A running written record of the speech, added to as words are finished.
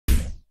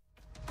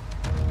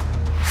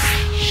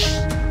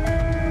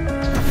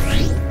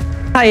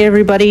Hi,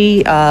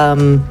 everybody.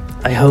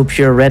 I hope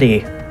you're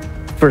ready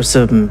for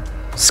some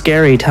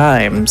scary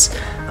times.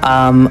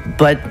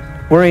 But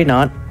worry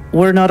not,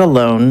 we're not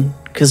alone,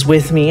 because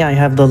with me I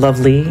have the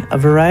lovely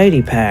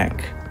Variety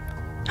Pack.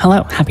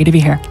 Hello, happy to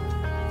be here.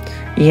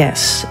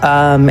 Yes,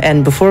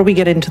 and before we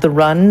get into the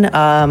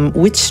run,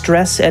 which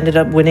dress ended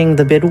up winning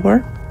the bid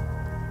war?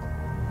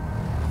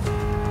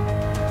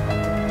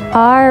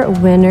 Our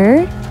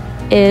winner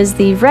is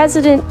the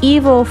Resident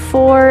Evil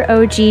 4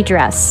 OG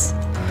dress.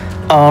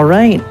 All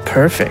right,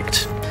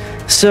 perfect.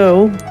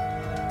 So,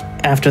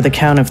 after the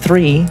count of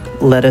 3,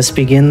 let us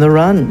begin the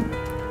run.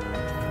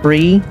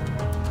 3,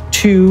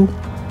 2,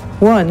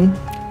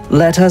 1,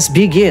 let us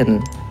begin.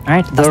 All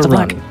right, the best of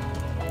luck. run.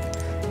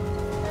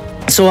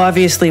 So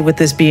obviously with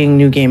this being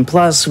New Game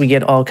Plus, we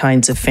get all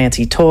kinds of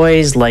fancy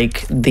toys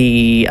like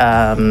the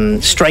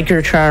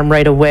Striker Charm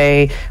right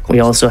away.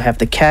 We also have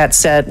the Cat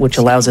set, which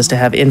allows us to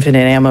have infinite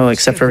ammo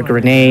except for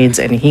grenades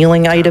and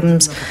healing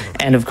items.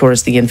 And of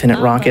course the Infinite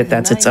Rocket,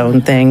 that's its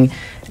own thing.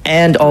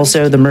 And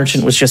also the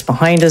Merchant was just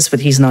behind us,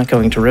 but he's not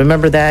going to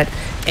remember that.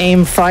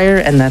 Aim, fire,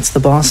 and that's the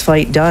boss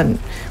fight done.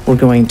 We're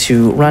going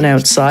to run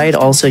outside.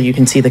 Also, you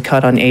can see the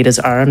cut on Ada's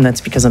arm. That's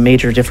because a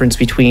major difference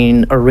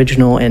between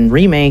original and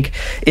remake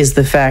is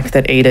the fact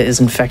that Ada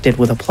is infected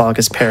with a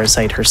Plagas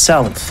parasite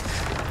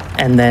herself.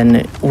 And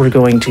then we're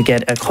going to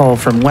get a call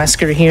from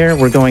Wesker here.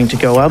 We're going to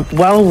go up.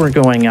 While we're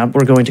going up,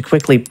 we're going to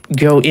quickly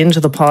go into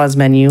the pause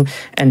menu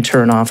and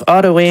turn off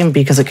auto-aim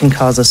because it can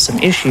cause us some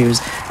issues.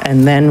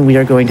 And then we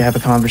are going to have a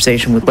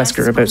conversation with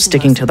Wesker about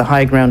sticking to the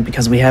high ground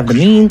because we have the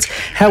means.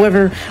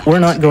 However, we're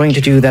not going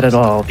to do that at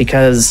all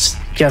because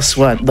guess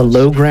what? The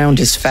low ground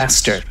is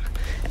faster.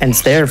 And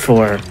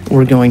therefore,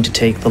 we're going to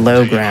take the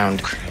low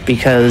ground.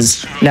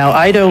 Because now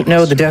I don't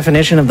know the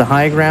definition of the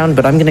high ground,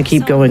 but I'm going to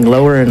keep going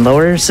lower and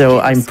lower, so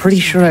I'm pretty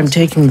sure I'm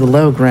taking the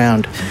low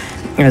ground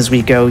as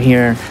we go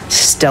here,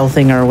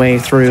 stealthing our way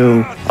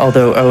through.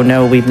 Although, oh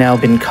no, we've now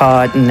been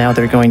caught, and now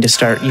they're going to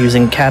start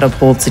using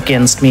catapults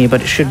against me,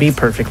 but it should be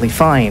perfectly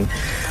fine.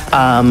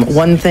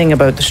 One thing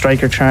about the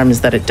Striker Charm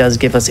is that it does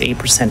give us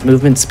 8%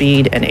 movement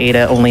speed, and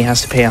Ada only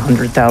has to pay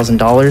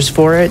 $100,000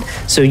 for it,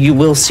 so you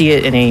will see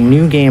it in a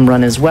new game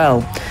run as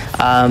well.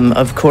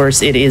 Of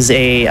course, it is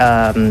a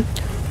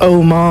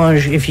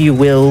homage, if you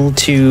will,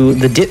 to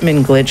the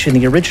Ditman glitch in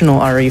the original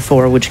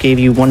RE4, which gave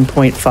you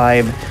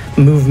 1.5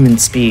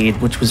 movement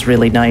speed, which was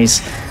really nice.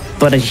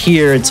 But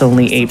here it's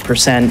only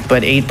 8%,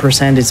 but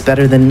 8% is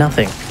better than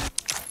nothing.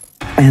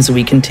 As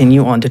we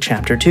continue on to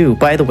Chapter 2.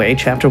 By the way,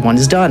 Chapter 1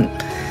 is done.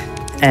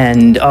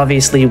 And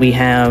obviously we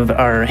have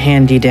our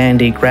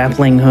handy-dandy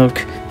grappling hook,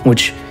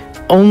 which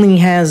only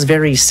has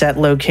very set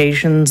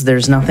locations.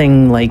 There's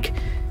nothing, like,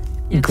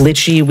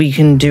 glitchy we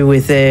can do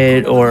with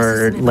it,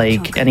 or,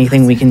 like,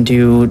 anything we can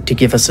do to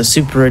give us a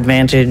super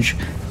advantage.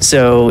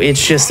 So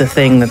it's just a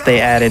thing that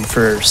they added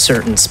for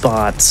certain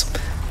spots.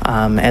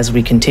 As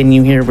we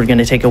continue here, we're going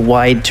to take a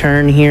wide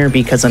turn here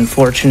because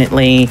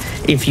unfortunately,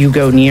 if you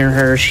go near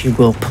her, she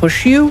will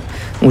push you,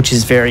 which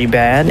is very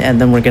bad. And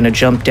then we're going to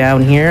jump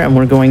down here and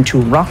we're going to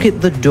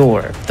rocket the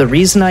door. The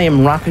reason I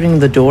am rocketing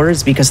the door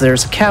is because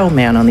there's a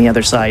cowman on the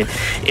other side.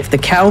 If the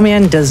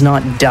cowman does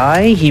not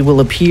die, he will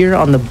appear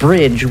on the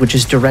bridge, which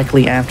is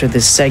directly after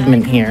this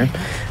segment here.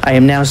 I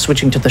am now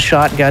switching to the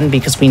shotgun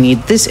because we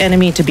need this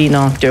enemy to be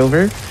knocked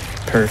over.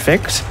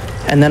 Perfect.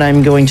 And then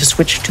I'm going to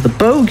switch to the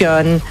bow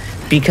gun,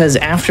 because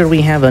after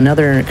we have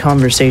another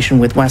conversation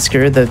with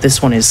Wesker, that this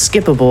one is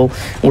skippable,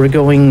 we're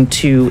going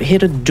to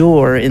hit a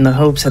door in the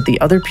hopes that the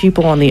other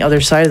people on the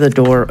other side of the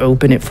door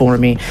open it for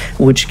me,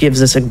 which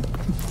gives us a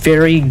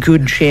very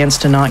good chance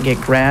to not get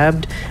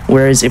grabbed,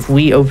 whereas if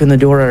we open the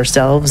door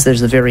ourselves,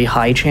 there's a very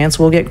high chance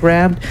we'll get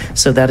grabbed,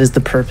 so that is the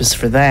purpose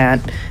for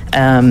that.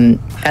 And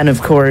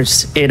of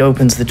course, it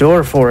opens the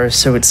door for us,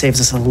 so it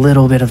saves us a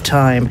little bit of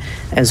time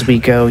as we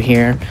go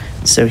here.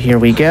 So here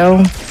we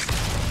go,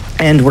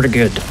 and we're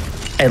good.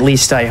 At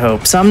least I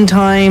hope.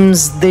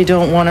 Sometimes they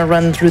don't want to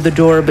run through the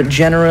door, but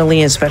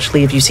generally,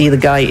 especially if you see the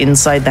guy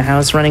inside the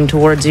house running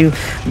towards you,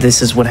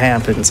 this is what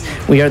happens.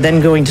 We are then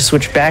going to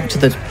switch back to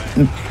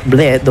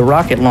the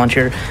rocket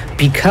launcher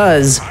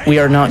because we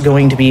are not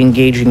going to be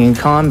engaging in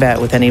combat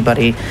with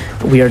anybody.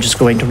 We are just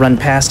going to run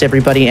past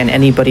everybody, and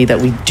anybody that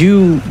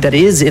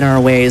is in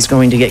our way is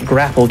going to get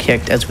grapple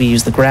kicked as we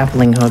use the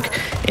grappling hook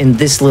in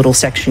this little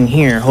section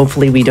here.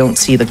 Hopefully we don't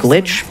see the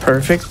glitch.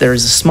 Perfect.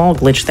 There's a small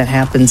glitch that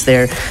happens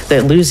there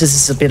that loses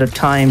us a bit of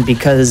time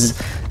because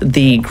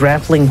the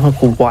grappling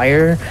hook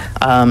wire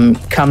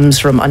comes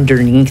from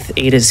underneath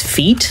Ada's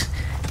feet,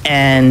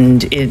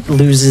 and it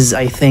loses,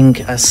 I think,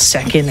 1.5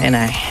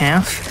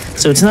 seconds.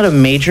 So it's not a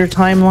major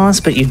time loss,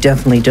 but you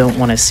definitely don't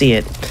want to see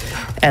it.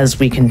 As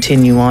we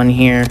continue on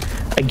here,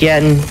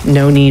 Again,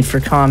 no need for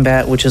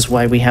combat, which is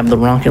why we have the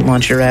rocket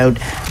launcher out.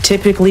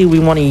 Typically, we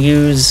want to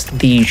use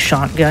the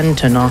shotgun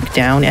to knock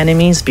down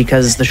enemies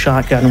because the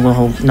shotgun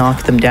will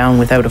knock them down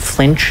without a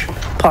flinch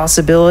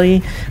possibility,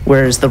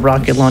 whereas the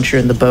rocket launcher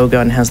and the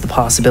bowgun has the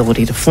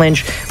possibility to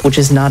flinch, which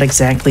is not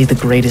exactly the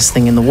greatest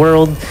thing in the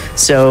world.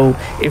 So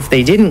if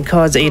they didn't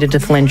cause Ada to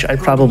flinch, I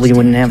probably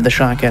wouldn't have the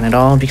shotgun at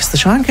all, because the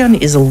shotgun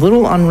is a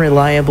little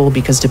unreliable,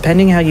 because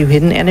depending how you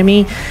hit an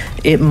enemy,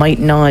 it might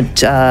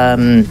not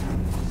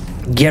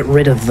get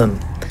rid of them.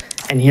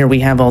 And here we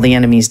have all the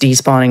enemies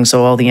despawning,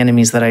 so all the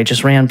enemies that I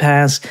just ran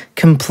past,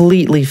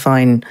 completely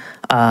fine.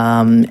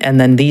 And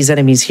then these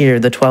enemies here,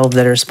 the 12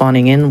 that are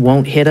spawning in,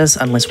 won't hit us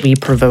unless we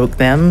provoke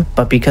them.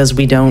 But because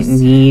we don't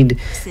need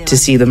to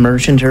see the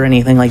merchant or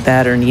anything like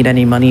that, or need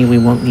any money, we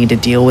won't need to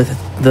deal with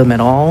them at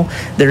all.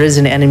 There is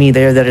an enemy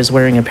there that is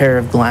wearing a pair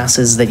of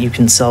glasses that you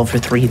can sell for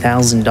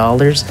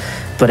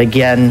 $3,000. But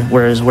again,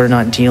 whereas we're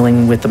not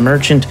dealing with the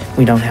merchant,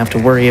 we don't have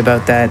to worry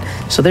about that.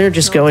 So they're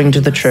just going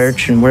to the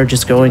church, and we're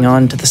just going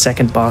on to the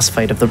second boss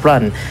fight of the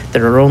run.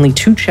 There are only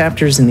 2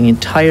 chapters in the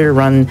entire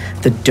run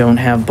that don't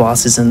have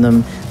bosses in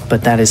them,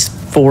 but that is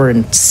 4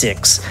 and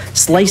 6.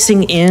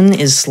 Slicing in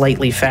is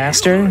slightly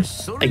faster.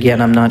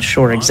 Again, I'm not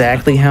sure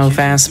exactly how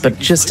fast, but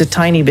just a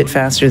tiny bit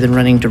faster than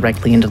running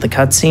directly into the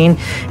cutscene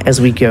as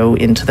we go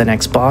into the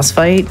next boss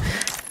fight.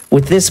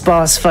 With this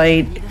boss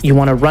fight, you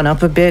want to run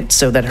up a bit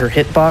so that her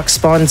hitbox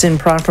spawns in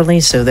properly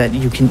so that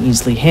you can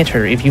easily hit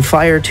her. If you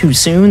fire too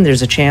soon,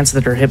 there's a chance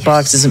that her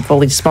hitbox isn't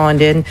fully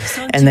spawned in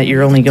and that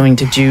you're only going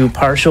to do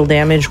partial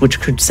damage, which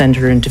could send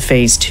her into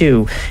phase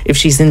 2. If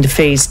she's into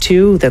phase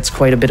 2, that's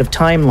quite a bit of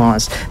time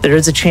loss. There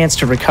is a chance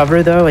to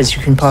recover, though, as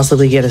you can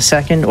possibly get a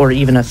second or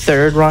even a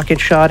third rocket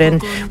shot in,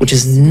 which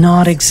is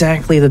not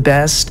exactly the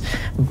best,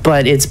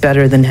 but it's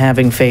better than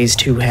having phase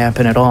 2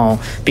 happen at all,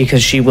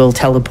 because she will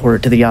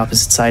teleport to the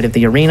opposite side of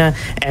the arena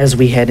as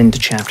we head into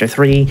chapter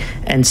 3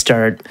 and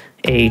start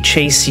a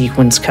chase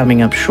sequence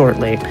coming up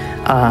shortly.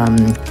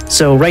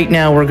 So right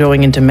now we're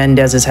going into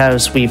Mendez's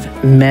house. We've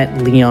met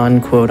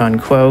Leon, quote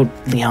unquote.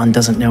 Leon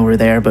doesn't know we're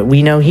there, but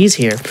we know he's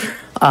here.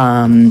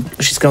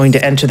 She's going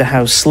to enter the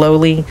house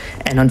slowly,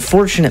 and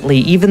unfortunately,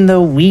 even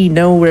though we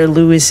know where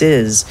Louis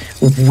is,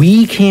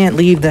 we can't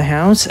leave the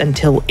house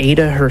until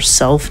Ada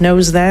herself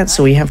knows that,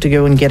 so we have to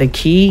go and get a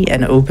key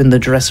and open the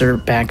dresser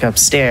back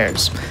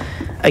upstairs.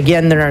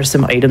 Again, there are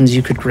some items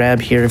you could grab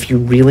here if you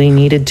really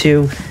needed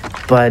to,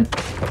 but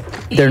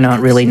they're not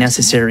really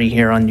necessary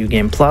here on New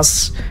Game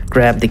Plus.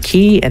 Grab the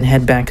key and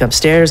head back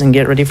upstairs and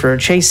get ready for a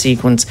chase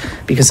sequence,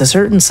 because a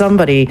certain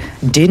somebody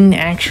didn't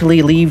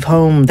actually leave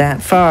home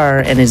that far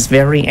and is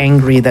very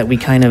angry that we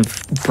kind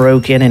of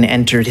broke in and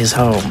entered his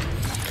home.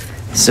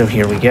 So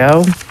here we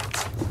go.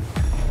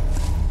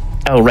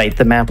 Oh, right,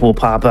 the map will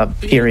pop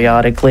up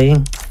periodically.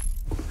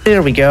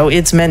 There we go,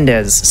 it's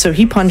Mendez. So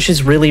he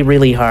punches really,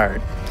 really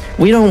hard.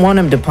 We don't want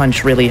him to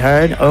punch really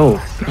hard.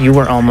 Oh, you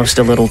were almost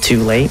a little too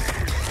late.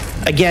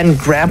 Again,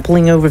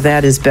 grappling over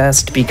that is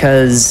best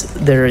because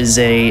there is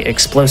a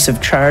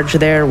explosive charge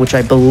there, which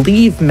I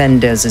believe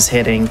Mendez is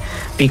hitting,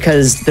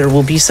 because there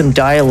will be some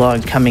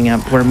dialogue coming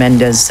up where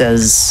Mendez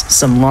says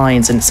some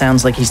lines and it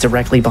sounds like he's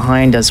directly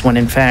behind us, when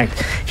in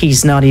fact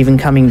he's not even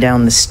coming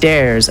down the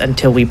stairs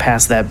until we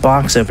pass that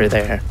box over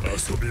there.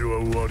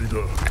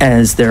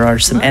 As there are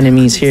some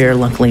enemies here,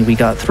 luckily we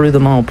got through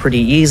them all pretty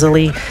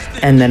easily,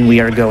 and then we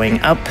are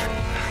going up.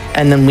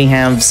 And then we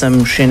have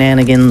some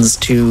shenanigans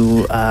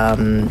to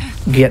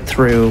get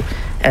through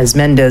as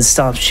Mendez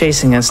stops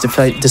chasing us,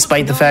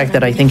 despite the fact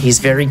that I think he's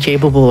very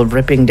capable of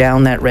ripping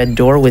down that red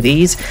door with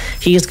ease.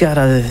 He's got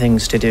other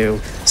things to do.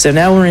 So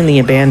now we're in the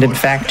abandoned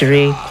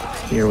factory.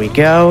 Here we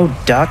go.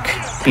 Duck.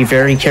 Be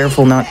very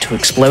careful not to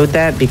explode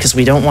that, because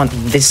we don't want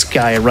this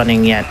guy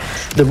running yet.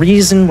 The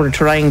reason we're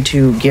trying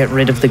to get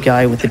rid of the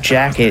guy with the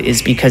jacket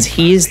is because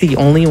he is the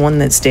only one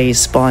that stays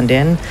spawned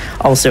in.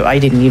 Also, I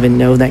didn't even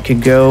know that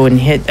could go and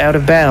hit out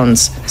of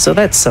bounds, so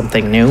that's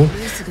something new.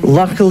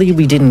 Luckily,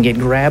 we didn't get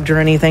grabbed or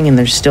anything, and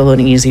there's still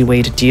an easy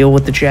way to deal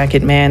with the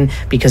jacket man,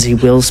 because he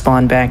will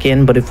spawn back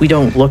in, but if we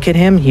don't look at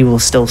him, he'll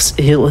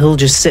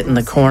just sit in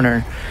the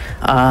corner.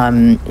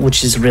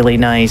 Which is really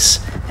nice,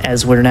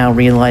 as we're now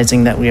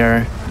realizing that we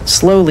are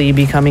slowly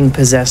becoming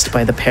possessed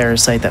by the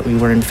parasite that we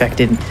were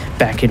infected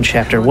back in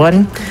Chapter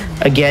 1.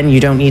 Again, you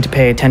don't need to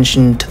pay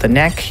attention to the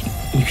neck,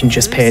 you can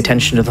just pay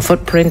attention to the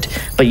footprint,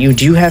 but you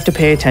do have to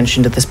pay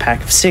attention to this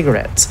pack of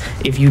cigarettes.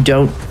 If you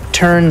don't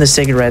turn the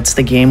cigarettes,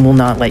 the game will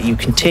not let you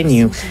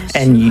continue,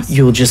 and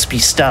you'll just be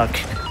stuck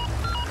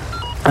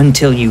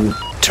until you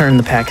turn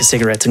the pack of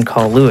cigarettes and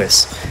call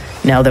Louis.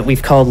 Now that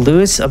we've called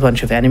Louis, a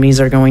bunch of enemies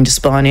are going to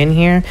spawn in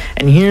here,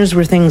 and here's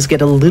where things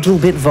get a little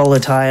bit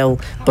volatile,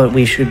 but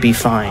we should be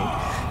fine.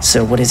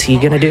 So what is he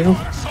gonna do?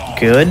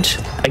 Good.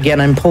 Again,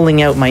 I'm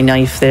pulling out my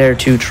knife there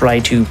to try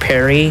to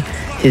parry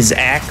his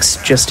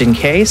axe, just in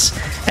case,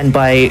 and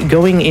by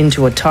going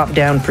into a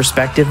top-down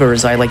perspective, or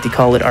as I like to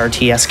call it,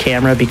 RTS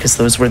camera, because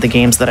those were the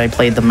games that I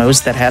played the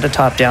most that had a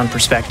top-down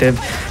perspective,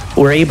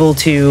 we're able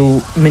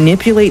to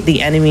manipulate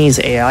the enemy's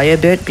AI a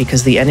bit,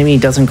 because the enemy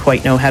doesn't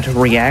quite know how to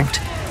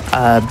react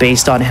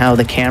based on how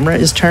the camera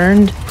is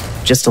turned.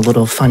 Just a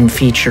little fun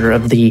feature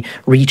of the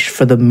Reach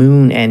for the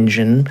Moon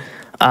engine.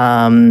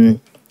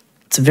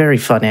 It's a very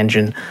fun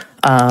engine.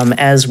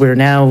 As we're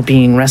now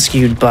being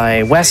rescued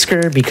by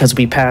Wesker because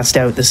we passed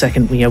out the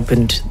second we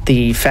opened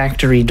the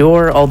factory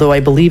door, although I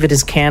believe it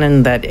is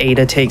canon that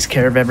Ada takes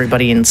care of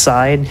everybody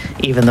inside,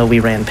 even though we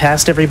ran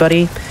past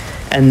everybody.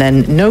 And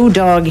then no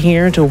dog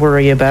here to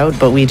worry about,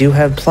 but we do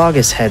have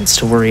Plagas heads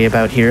to worry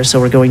about here, so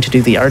we're going to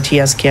do the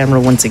RTS camera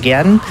once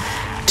again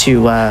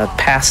to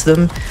pass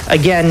them.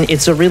 Again,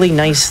 it's a really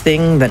nice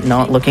thing that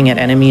not looking at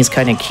enemies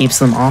kind of keeps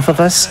them off of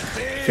us.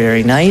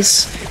 Very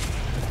nice.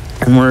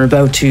 And we're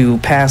about to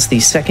pass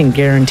the second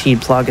guaranteed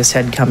Plagas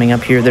head coming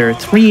up here. There are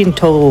 3 in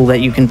total that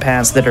you can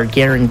pass that are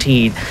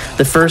guaranteed.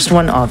 The first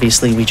one,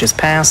 obviously, we just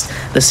passed.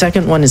 The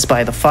second one is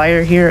by the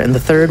fire here, and the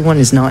third one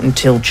is not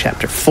until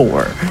Chapter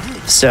 4.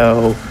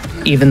 So,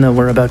 even though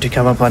we're about to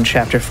come up on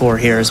Chapter 4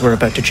 here as we're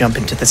about to jump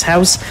into this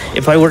house,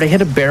 if I were to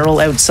hit a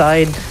barrel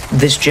outside,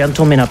 this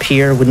gentleman up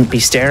here wouldn't be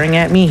staring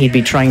at me. He'd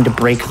be trying to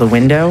break the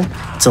window.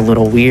 It's a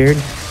little weird.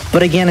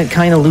 But again, it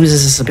kind of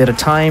loses us a bit of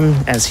time,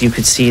 as you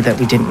could see that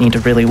we didn't need to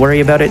really worry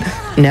about it.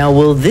 Now,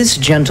 will this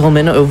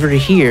gentleman over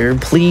here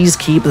please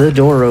keep the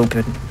door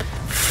open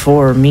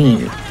for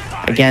me?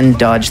 Again,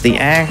 dodge the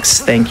axe.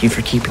 Thank you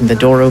for keeping the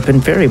door open.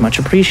 Very much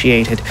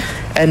appreciated.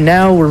 And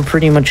now we're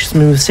pretty much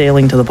smooth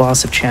sailing to the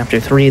boss of Chapter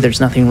 3. There's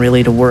nothing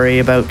really to worry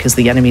about because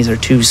the enemies are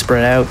too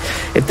spread out.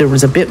 If there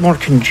was a bit more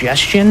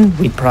congestion,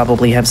 we'd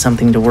probably have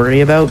something to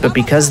worry about. But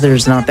because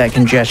there's not that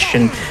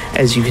congestion,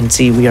 as you can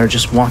see, we are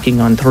just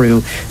walking on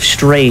through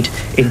straight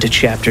into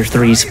Chapter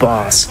 3's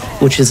boss,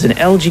 which is an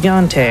El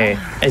Gigante.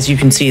 As you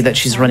can see that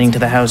she's running to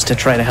the house to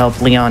try to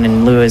help Leon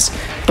and Lewis.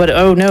 But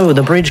oh no,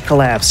 the bridge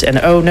collapsed. And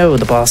oh no,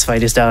 the boss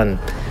fight is done.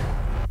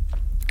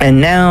 And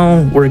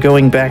now we're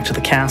going back to the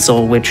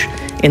castle, which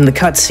in the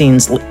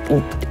cutscenes,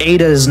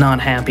 Ada is not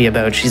happy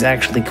about. She's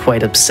actually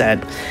quite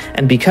upset.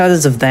 And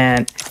because of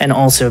that, and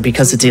also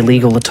because it's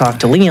illegal to talk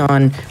to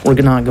Leon, we're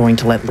not going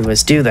to let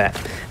Lewis do that.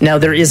 Now,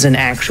 there is an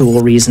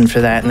actual reason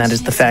for that, and that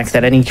is the fact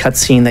that any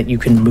cutscene that you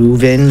can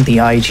move in, the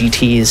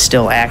IGT is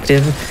still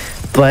active.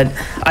 But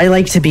I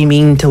like to be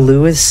mean to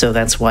Lewis, so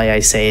that's why I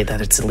say that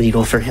it's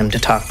illegal for him to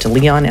talk to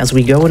Leon as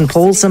we go and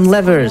pull some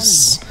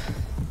levers.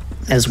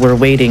 As we're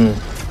waiting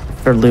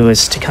for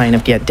Lewis to kind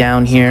of get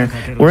down here.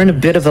 We're in a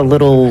bit of a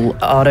little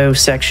auto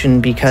section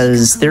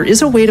because there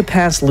is a way to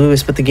pass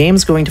Lewis, but the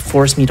game's going to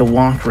force me to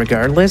walk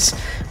regardless,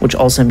 which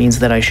also means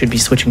that I should be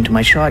switching to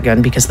my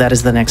shotgun because that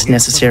is the next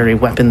necessary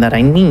weapon that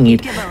I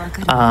need.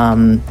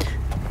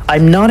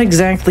 I'm not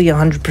exactly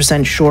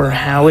 100% sure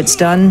how it's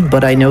done,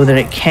 but I know that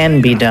it can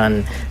be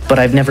done, but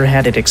I've never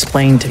had it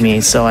explained to me,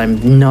 so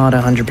I'm not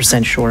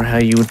 100% sure how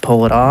you would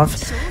pull it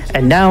off.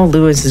 And now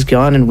Lewis is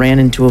gone and ran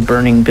into a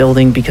burning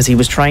building because he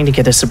was trying to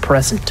get a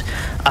suppressant.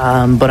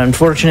 But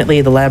unfortunately,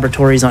 the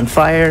laboratory's on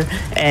fire,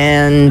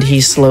 and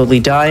he's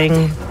slowly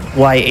dying.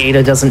 Why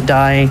Ada doesn't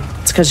die?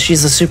 It's because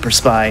she's a super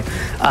spy.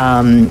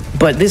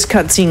 But this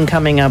cutscene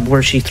coming up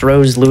where she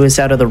throws Lewis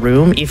out of the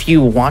room, if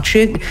you watch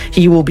it,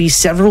 he will be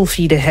several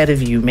feet ahead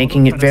of you,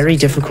 making it very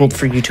difficult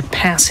for you to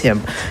pass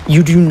him.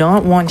 You do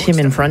not want him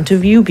in front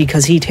of you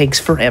because he takes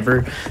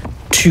forever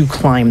to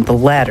climb the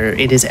ladder.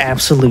 It is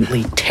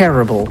absolutely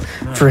terrible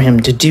for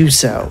him to do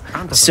so.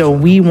 So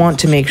we want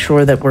to make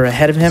sure that we're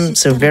ahead of him,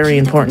 so very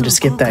important to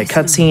skip that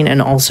cutscene,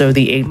 and also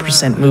the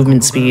 8%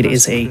 movement speed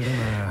is a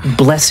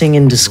blessing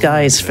in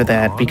disguise for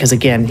that, because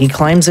again, he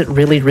climbs it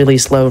really, really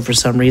slow for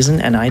some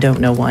reason, and I don't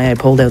know why I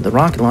pulled out the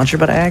rocket launcher,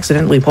 but I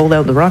accidentally pulled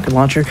out the rocket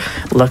launcher.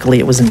 Luckily,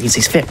 it was an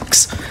easy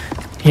fix.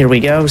 Here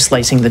we go,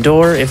 slicing the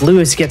door. If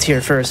Lewis gets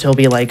here first, he'll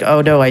be like, oh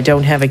no, I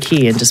don't have a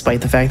key, and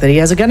despite the fact that he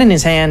has a gun in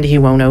his hand, he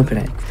won't open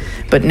it.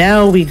 But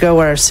now we go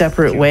our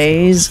separate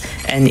ways,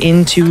 and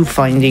into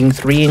finding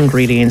 3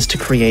 ingredients to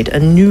create a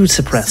new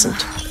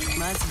suppressant.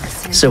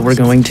 So we're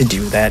going to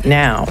do that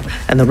now.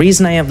 And the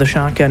reason I have the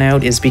shotgun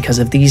out is because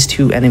of these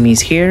 2 enemies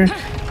here,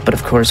 but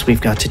of course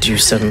we've got to do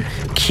some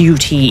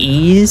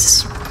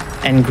QTEs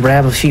and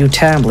grab a few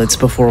tablets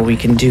before we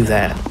can do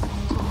that.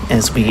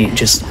 As we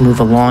just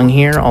move along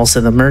here. Also,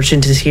 the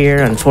merchant is here.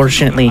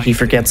 Unfortunately, he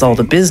forgets all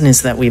the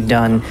business that we've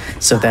done,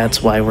 so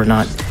that's why we're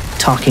not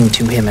talking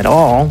to him at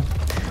all.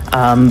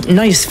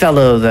 Nice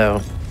fellow,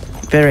 though.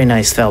 Very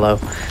nice fellow.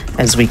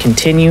 As we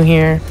continue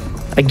here,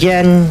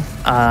 again,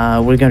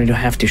 we're going to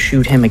have to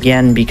shoot him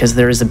again because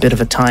there is a bit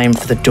of a time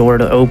for the door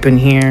to open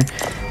here.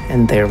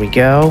 And there we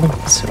go.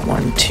 So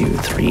 1, 2,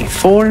 3,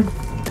 4.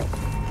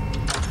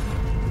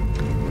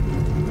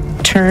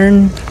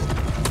 Turn.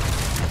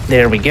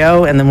 There we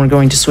go, and then we're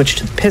going to switch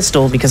to the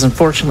pistol because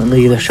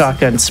unfortunately the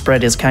shotgun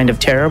spread is kind of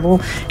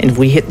terrible, and if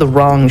we hit the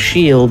wrong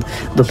shield,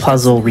 the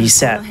puzzle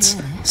resets.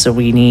 So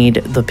we need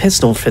the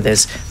pistol for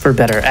this for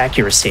better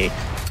accuracy.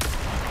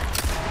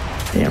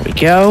 There we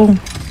go,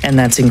 and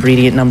that's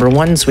ingredient number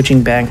 1,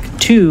 switching back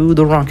to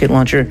the rocket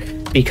launcher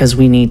because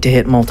we need to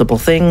hit multiple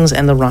things,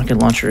 and the rocket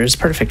launcher is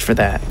perfect for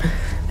that.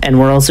 And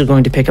we're also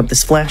going to pick up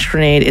this flash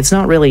grenade. It's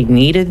not really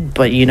needed,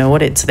 but you know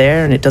what? It's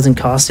there, and it doesn't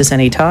cost us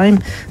any time,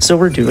 so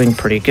we're doing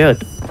pretty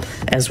good.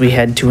 as we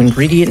head to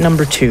ingredient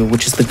number 2,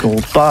 which is the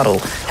gold bottle.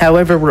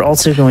 However, we're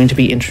also going to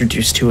be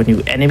introduced to a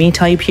new enemy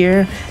type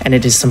here, and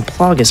it is some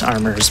Plagas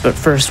armors. But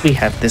first, we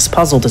have this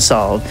puzzle to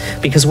solve,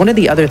 because one of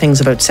the other things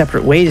about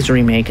Separate Ways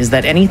Remake is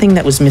that anything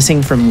that was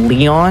missing from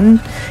Leon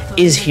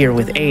is here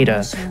with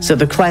Ada. So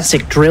the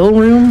classic drill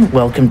room,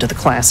 welcome to the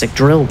classic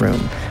drill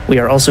room. We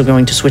are also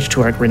going to switch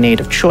to our grenade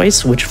of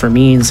choice, which for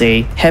me is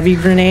a heavy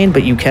grenade,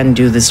 but you can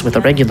do this with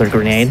a regular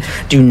grenade.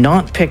 Do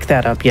not pick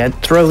that up yet.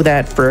 Throw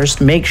that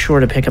first. Make sure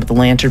to pick up the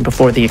lantern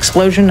before the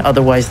explosion,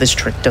 otherwise this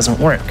trick doesn't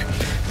work.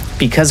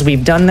 Because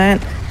we've done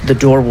that, the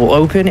door will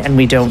open and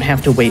we don't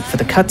have to wait for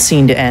the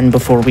cutscene to end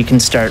before we can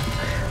start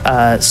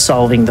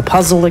solving the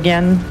puzzle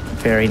again.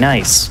 Very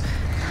nice.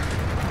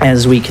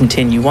 As we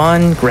continue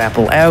on,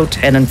 grapple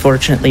out, and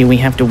unfortunately we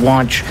have to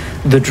watch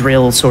the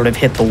drill sort of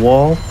hit the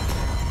wall.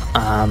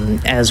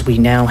 As we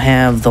now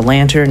have the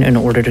lantern in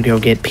order to go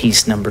get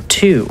piece number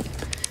 2,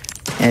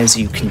 as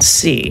you can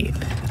see.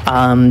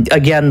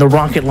 Again, the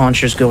rocket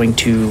launcher is going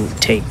to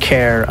take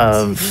care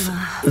of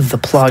the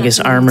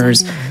Plagas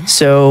armors,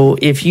 so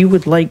if you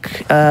would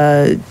like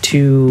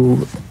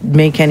to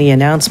make any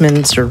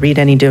announcements or read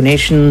any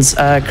donations,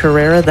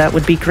 Carrera, that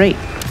would be great.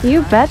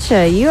 You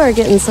betcha. You are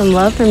getting some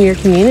love from your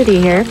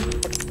community here.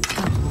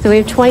 So we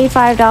have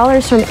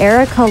 $25 from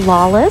Erica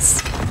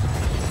Lawless.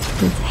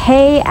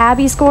 Hey,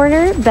 Abby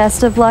Scorner,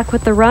 best of luck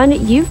with the run.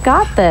 You've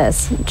got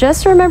this.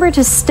 Just remember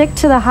to stick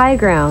to the high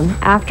ground.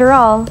 After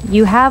all,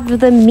 you have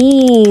the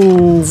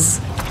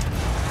means.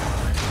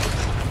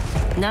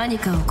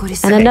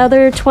 And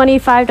another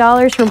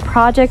 $25 from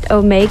Project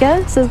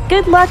Omega says,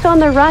 good luck on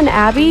the run,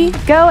 Abby.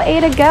 Go,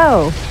 Ada,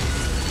 go.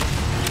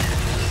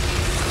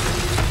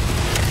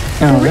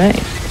 All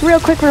right. Real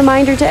quick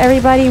reminder to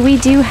everybody, we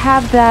do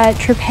have that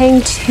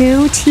Trepang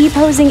 2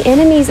 T-posing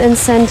enemies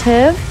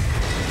incentive.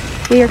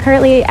 We are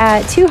currently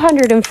at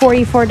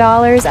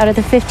 $244 out of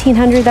the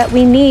 $1,500 that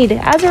we need.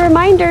 As a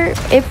reminder,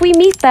 if we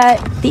meet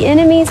that, the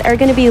enemies are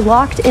going to be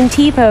locked in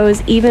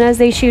T-pose even as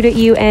they shoot at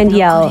you and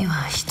yell.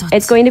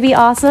 It's going to be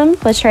awesome.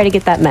 Let's try to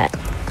get that met.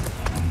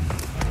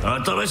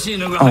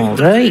 All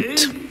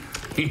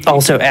right.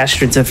 Also,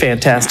 Astrid's a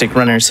fantastic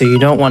runner, so you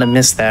don't want to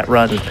miss that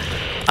run.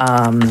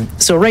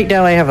 So right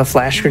now I have a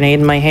flash grenade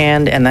in my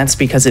hand, and that's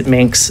because it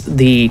makes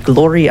the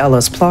Glory a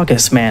las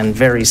Plagas man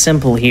very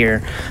simple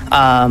here,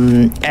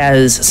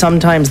 as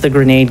sometimes the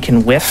grenade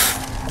can whiff,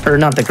 or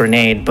not the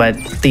grenade, but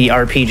the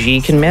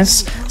RPG can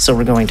miss, so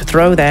we're going to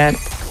throw that,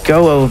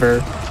 go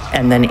over,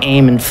 and then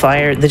aim and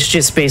fire. This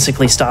just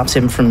basically stops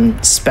him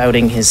from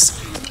spouting his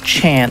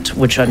chant,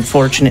 which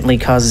unfortunately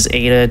causes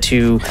Ada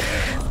to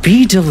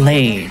be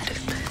delayed.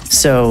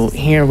 So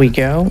here we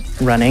go,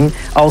 running.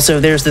 Also,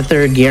 there's the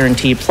third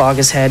guaranteed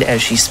Plagas head as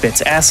she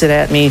spits acid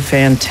at me.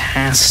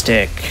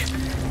 Fantastic.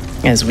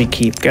 As we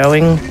keep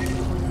going.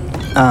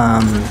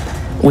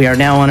 We are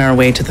now on our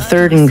way to the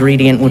third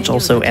ingredient, which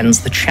also ends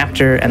the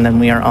chapter, and then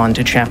we are on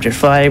to chapter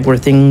 5, where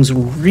things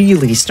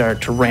really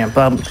start to ramp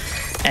up,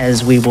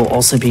 as we will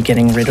also be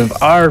getting rid of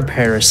our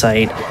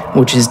parasite,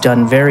 which is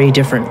done very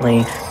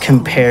differently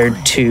compared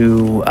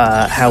to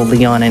how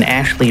Leon and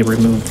Ashley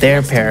removed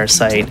their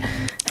parasite,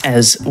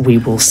 as we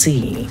will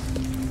see.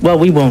 Well,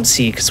 we won't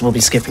see because we'll be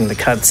skipping the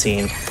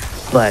cutscene,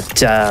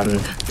 but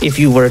if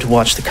you were to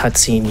watch the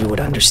cutscene, you would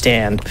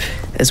understand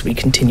as we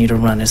continue to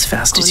run as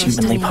fast as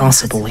humanly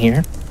possible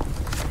here.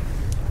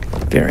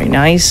 Very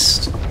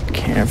nice.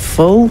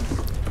 Careful.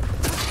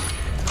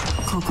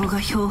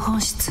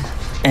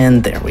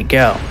 And there we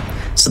go.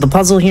 So the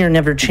puzzle here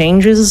never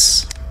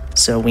changes.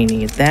 So we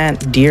need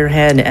that, deer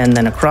head, and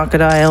then a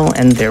crocodile,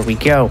 and there we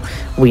go.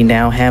 We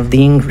now have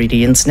the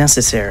ingredients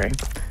necessary.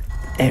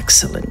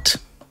 Excellent.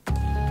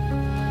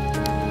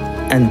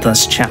 And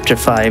thus chapter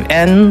 5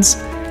 ends.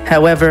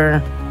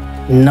 However,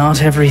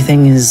 not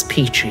everything is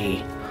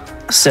peachy.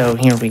 So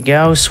here we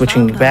go,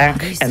 switching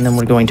back, and then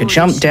we're going to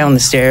jump down the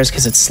stairs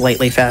because it's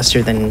slightly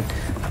faster than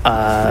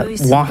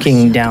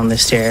walking down the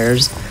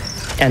stairs.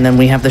 And then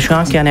we have the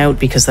shotgun out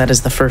because that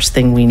is the first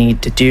thing we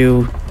need to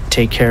do,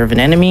 take care of an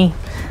enemy.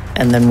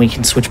 And then we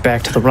can switch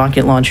back to the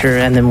rocket launcher,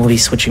 and then we'll be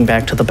switching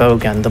back to the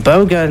bowgun. The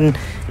bowgun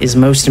is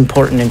most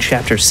important in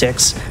Chapter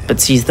 6,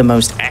 but sees the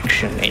most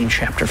action in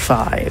Chapter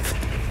 5.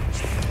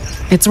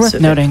 It's worth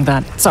noting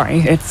that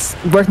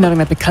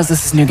because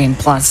this is New Game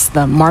Plus,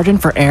 the margin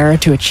for error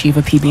to achieve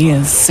a PB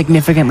is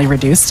significantly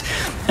reduced.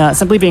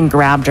 Simply being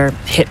grabbed or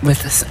hit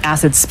with this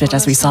acid spit,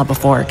 as we saw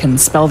before, can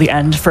spell the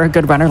end for a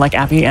good runner like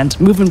Abby, and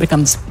movement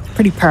becomes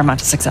pretty paramount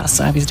to success,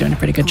 so Abby's doing a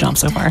pretty good job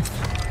so far.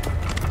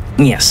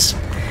 Yes.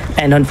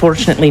 And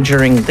unfortunately,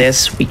 during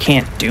this, we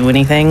can't do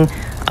anything.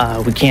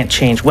 We can't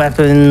change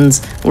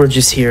weapons. We're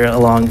just here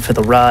along for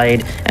the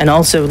ride. And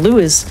also,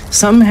 Lewis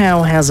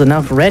somehow has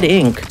enough red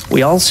ink.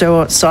 We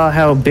also saw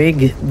how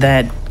big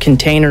that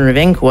container of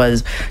ink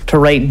was to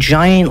write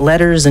giant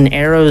letters and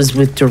arrows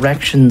with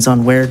directions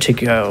on where to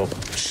go.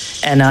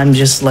 And I'm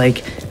just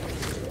like,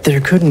 there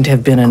couldn't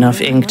have been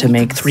enough ink to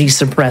make 3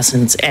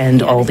 suppressants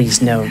and all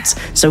these notes.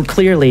 So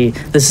clearly,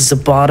 this is a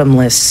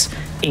bottomless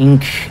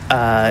ink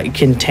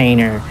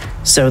container.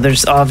 So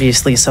there's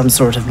obviously some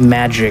sort of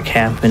magic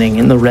happening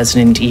in the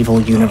Resident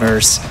Evil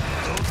universe.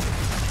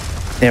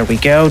 There we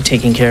go,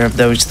 taking care of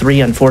those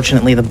 3.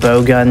 Unfortunately, the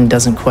bowgun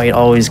doesn't quite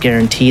always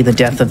guarantee the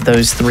death of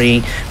those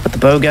 3, but the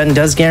bowgun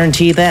does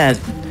guarantee that.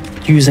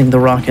 Using the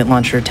rocket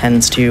launcher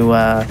tends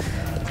to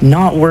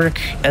not work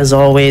as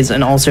always,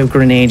 and also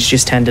grenades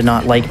just tend to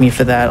not like me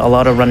for that. A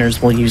lot of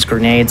runners will use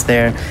grenades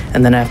there,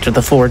 and then after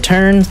the 4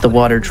 turns, the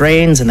water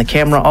drains, and the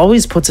camera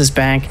always puts us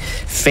back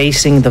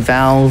facing the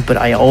valve, but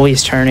I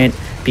always turn it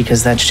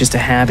because that's just a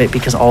habit,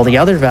 because all the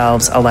other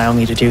valves allow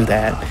me to do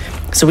that.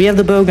 So we have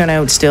the bowgun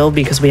out still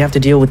because we have to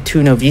deal with 2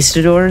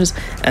 Novistadors,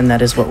 and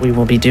that is what we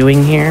will be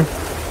doing here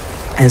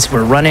as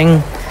we're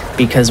running,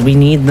 because we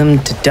need them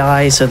to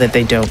die so that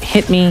they don't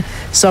hit me.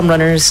 Some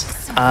runners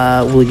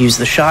will use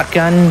the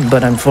shotgun,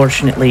 but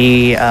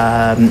unfortunately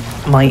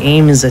my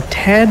aim is a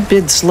tad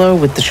bit slow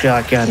with the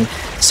shotgun,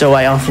 so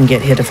I often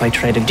get hit if I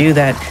try to do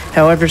that.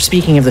 However,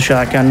 speaking of the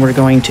shotgun, we're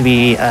going to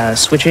be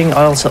switching.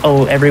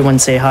 Also, everyone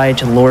say hi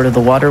to Lord of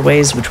the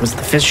Waterways, which was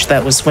the fish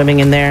that was swimming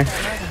in there,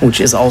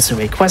 which is also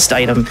a quest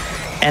item.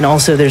 And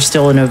also, there's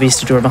still a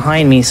Novistador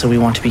behind me, so we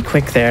want to be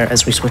quick there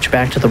as we switch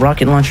back to the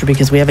rocket launcher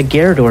because we have a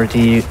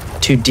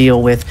Gyarados to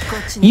deal with.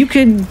 You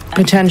could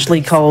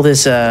potentially call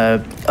this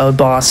a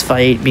boss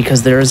fight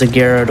because there is a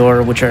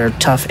Gyarados, which are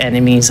tough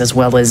enemies, as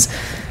well as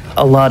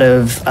a lot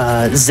of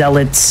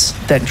zealots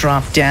that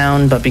drop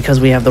down, but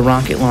because we have the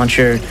rocket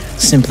launcher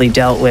simply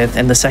dealt with,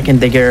 and the second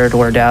the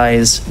Gyarados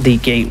dies, the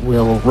gate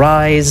will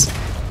rise,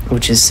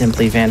 which is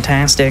simply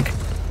fantastic.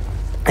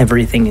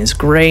 Everything is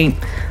great.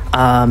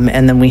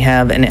 And then we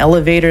have an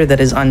elevator that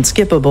is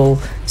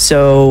unskippable,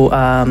 so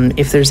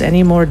if there's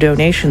any more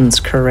donations,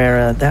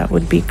 Carrera, that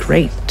would be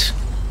great.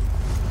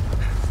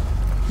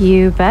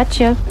 You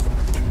betcha.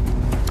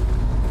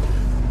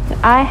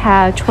 I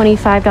have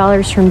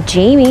 $25 from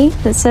Jamie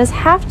that says,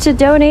 have to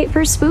donate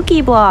for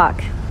Spooky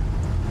Block.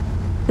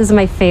 This is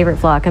my favorite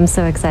block. I'm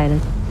so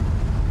excited.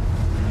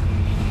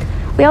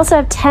 We also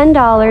have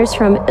 $10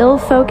 from Ill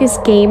Focus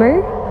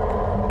Gamer.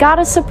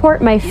 Gotta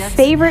support my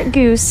favorite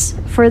goose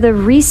for the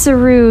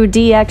Risaru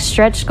DX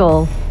stretch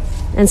goal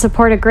and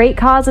support a great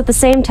cause at the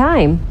same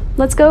time.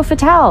 Let's go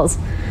Fatals.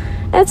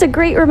 That's a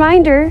great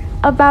reminder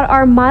about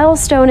our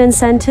milestone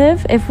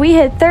incentive. If we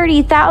hit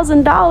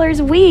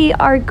 $30,000, we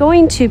are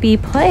going to be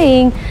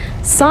playing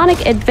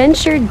Sonic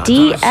Adventure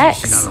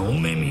DX,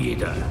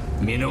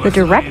 the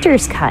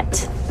director's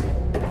cut.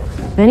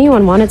 If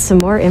anyone wanted some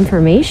more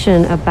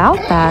information about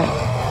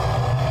that,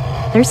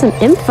 there's some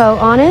info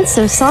on it.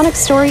 So Sonic's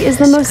story is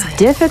the most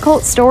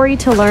difficult story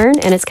to learn,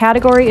 and its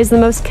category is the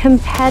most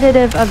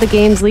competitive of the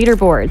game's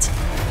leaderboards.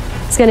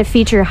 It's going to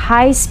feature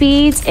high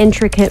speeds,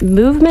 intricate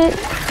movement,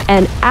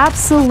 and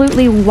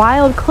absolutely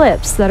wild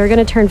clips that are going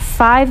to turn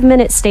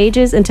 5-minute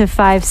stages into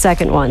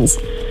 5-second ones.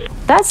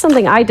 That's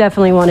something I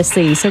definitely want to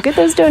see, so get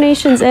those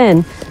donations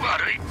in.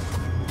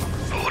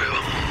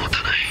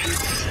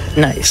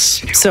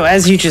 Nice. So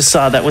as you just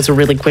saw, that was a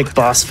really quick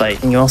boss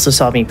fight, and you also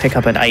saw me pick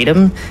up an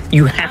item.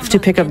 You have to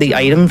pick up the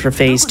item for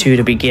Phase 2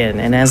 to begin,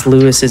 and as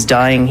Lewis is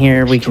dying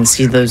here, we can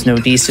see those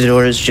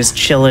Novistadors just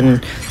chilling,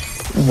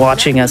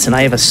 watching us, and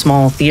I have a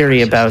small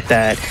theory about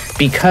that.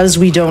 Because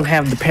we don't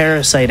have the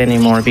parasite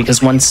anymore,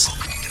 because once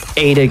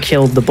Ada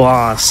killed the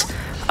boss,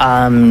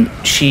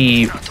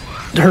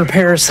 her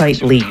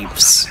parasite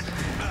leaves.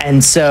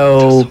 And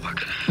so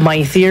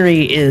my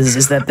theory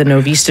is that the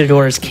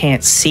Novistadors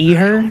can't see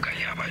her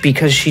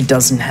because she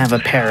doesn't have a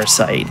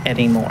parasite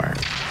anymore.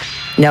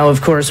 Now,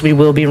 of course, we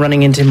will be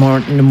running into more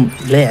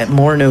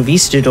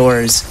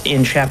Novistadors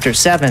in Chapter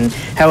 7.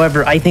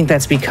 However, I think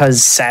that's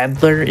because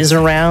Sadler is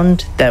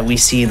around that we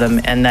see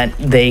them and that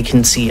they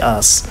can see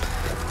us.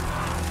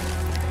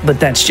 But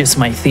that's just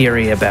my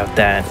theory about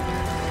that.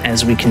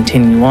 As we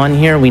continue on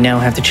here, we now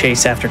have to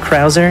chase after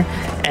Krauser,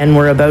 and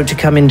we're about to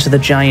come into the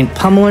giant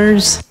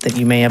pummelers that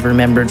you may have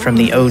remembered from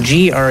the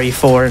OG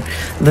RE4.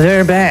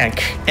 They're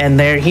back, and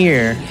they're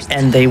here,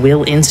 and they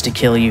will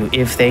insta-kill you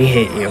if they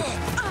hit you.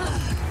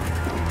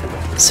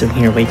 So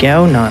here we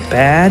go, not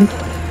bad.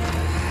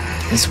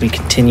 As we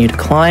continue to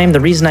climb, the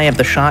reason I have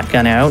the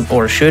shotgun out,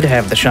 or should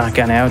have the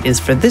shotgun out,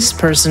 is for this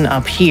person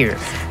up here,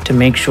 to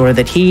make sure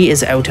that he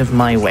is out of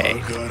my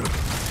way.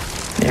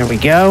 There we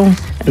go.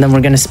 And then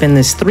we're going to spin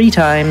this 3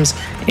 times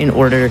in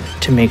order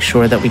to make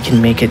sure that we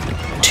can make it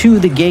to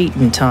the gate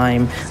in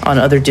time. On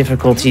other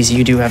difficulties,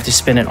 you do have to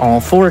spin it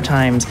all 4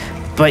 times,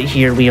 but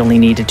here we only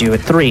need to do it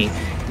 3,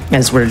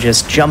 as we're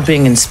just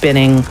jumping and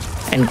spinning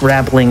and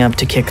grappling up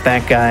to kick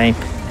that guy,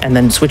 and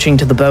then switching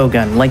to the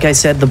bowgun. Like I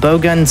said, the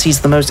bowgun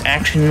sees the most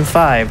action in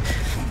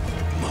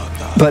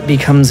 5, but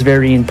becomes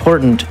very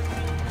important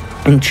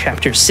in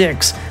Chapter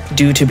 6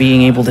 due to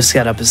being able to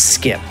set up a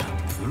skip.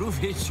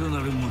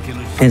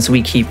 As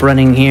we keep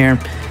running here,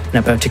 and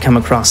about to come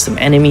across some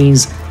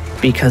enemies,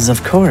 because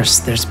of course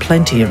there's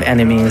plenty of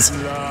enemies.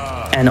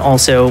 And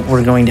also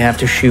we're going to have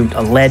to shoot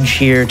a ledge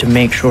here to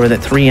make sure that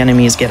 3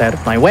 enemies get out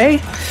of my way.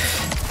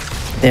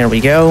 There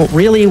we go.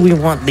 Really, we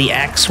want the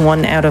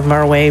X1 out of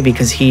our way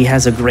because he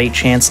has a great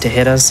chance to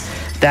hit us.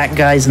 That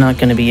guy's not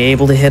going to be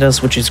able to hit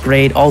us, which is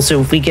great.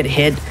 Also, if we get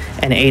hit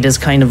and Ada's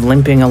kind of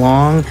limping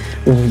along,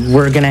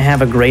 we're going to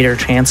have a greater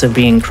chance of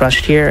being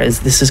crushed here,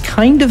 as this is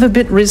kind of a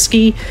bit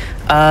risky.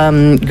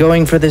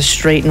 Going for this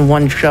straight in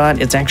one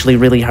shot, it's actually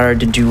really hard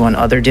to do on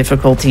other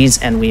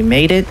difficulties, and we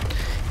made it.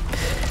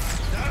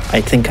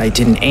 I think I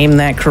didn't aim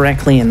that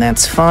correctly, and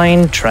that's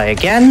fine. Try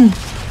again.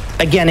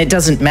 Again, it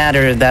doesn't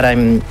matter that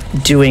I'm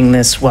doing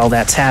this while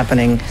that's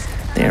happening.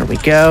 There we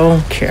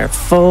go.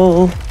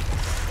 Careful.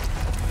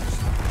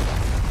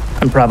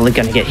 I'm probably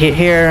going to get hit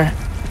here.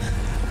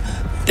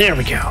 There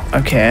we go.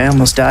 Okay, I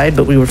almost died,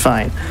 but we were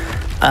fine.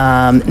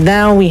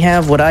 Now we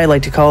have what I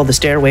like to call the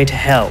Stairway to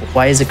Hell.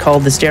 Why is it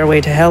called the Stairway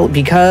to Hell?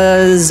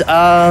 Because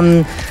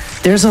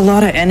there's a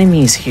lot of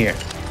enemies here.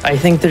 I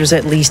think there's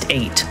at least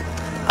 8.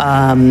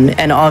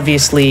 And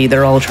obviously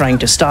they're all trying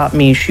to stop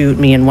me, shoot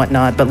me, and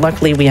whatnot, but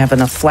luckily we have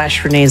enough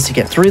flash grenades to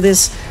get through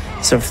this.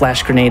 So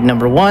flash grenade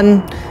number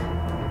 1,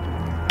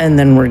 and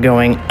then we're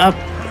going up.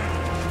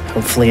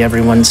 Hopefully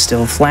everyone's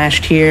still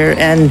flashed here,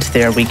 and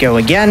there we go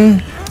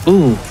again.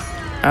 Ooh,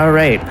 all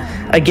right.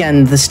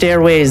 Again, the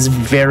stairway is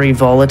very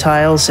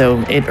volatile,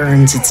 so it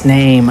earns its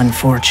name,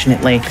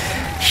 unfortunately,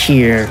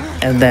 here.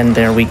 And then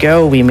there we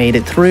go, we made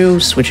it through,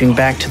 switching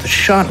back to the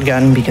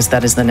shotgun, because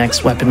that is the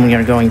next weapon we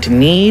are going to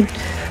need.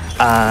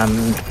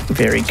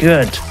 Very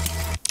good.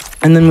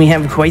 And then we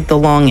have quite the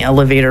long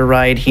elevator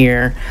ride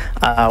here.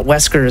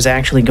 Wesker is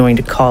actually going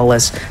to call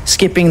us.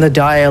 Skipping the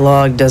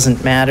dialogue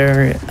doesn't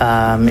matter.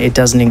 It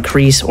doesn't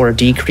increase or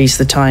decrease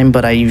the time,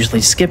 but I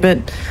usually skip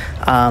it.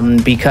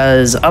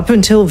 Because up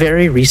until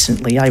very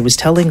recently, I was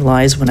telling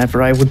lies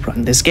whenever I would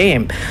run this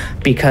game.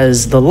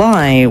 Because the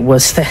lie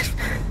was that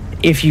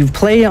if you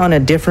play on a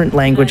different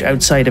language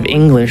outside of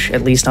English,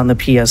 at least on the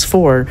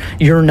PS4,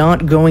 you're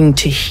not going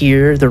to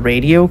hear the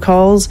radio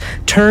calls.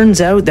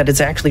 Turns out that it's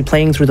actually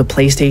playing through the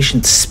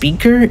PlayStation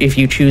speaker if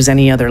you choose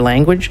any other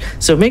language,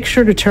 so make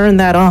sure to turn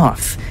that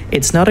off.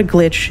 It's not a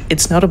glitch,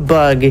 it's not a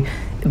bug,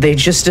 they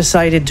just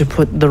decided to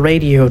put the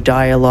radio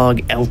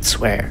dialogue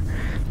elsewhere.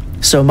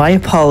 So my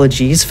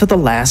apologies for the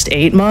last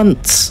 8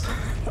 months.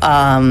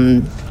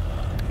 But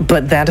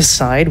that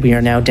aside, we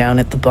are now down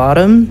at the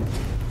bottom.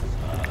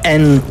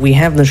 And we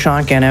have the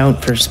shotgun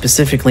out for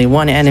specifically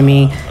one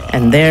enemy,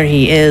 and there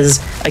he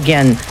is.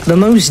 Again, the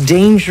most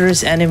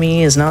dangerous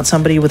enemy is not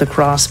somebody with a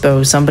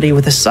crossbow, somebody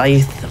with a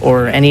scythe,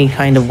 or any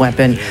kind of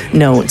weapon.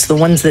 No, it's the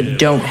ones that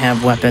don't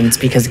have weapons,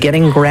 because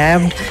getting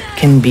grabbed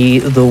can be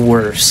the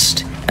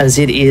worst, as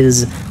it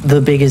is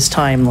the biggest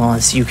time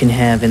loss you can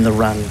have in the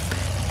run.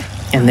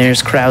 And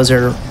there's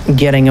Krauser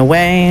getting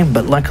away,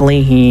 but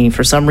luckily he,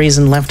 for some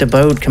reason, left a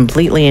boat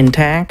completely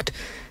intact.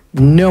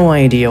 No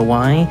idea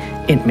why.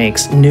 It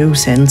makes no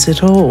sense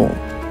at all.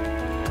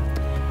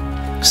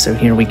 So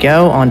here we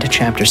go, on to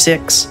chapter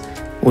 6,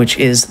 which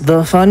is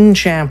the fun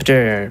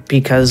chapter,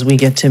 because we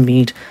get to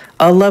meet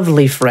a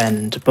lovely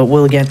friend, but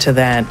we'll get to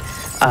that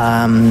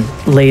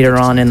later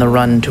on in the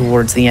run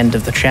towards the end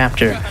of the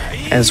chapter,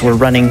 as we're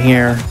running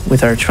here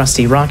with our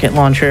trusty rocket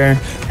launcher,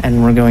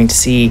 and we're going to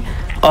see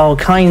all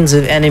kinds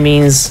of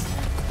enemies.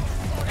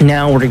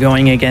 Now we're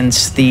going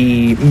against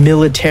the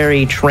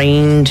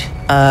military-trained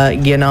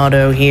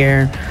Ganado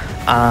here.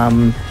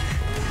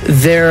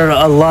 They're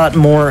a lot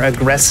more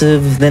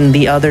aggressive than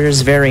the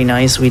others. Very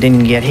nice. We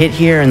didn't get hit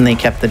here, and they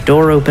kept the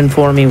door open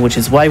for me, which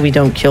is why we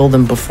don't kill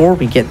them before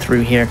we get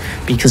through here,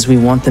 because we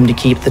want them to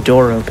keep the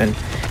door open.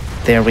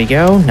 There we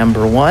go.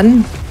 Number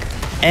 1.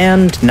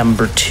 And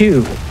number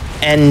 2.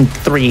 And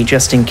 3,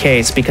 just in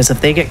case, because if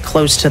they get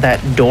close to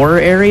that door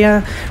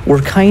area,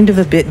 we're kind of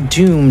a bit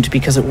doomed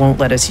because it won't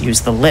let us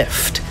use the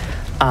lift.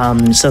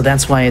 So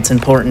that's why it's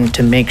important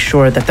to make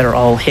sure that they're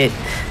all hit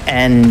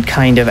and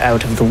kind of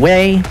out of the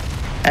way.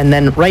 And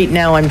then right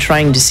now I'm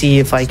trying to see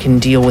if I can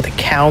deal with a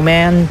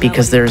cowman,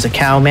 because there's a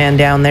cowman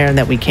down there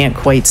that we can't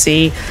quite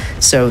see.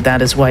 So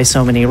that is why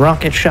so many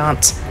rocket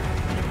shots.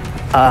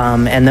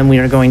 And then we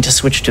are going to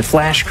switch to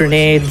flash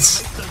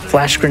grenades.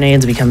 Flash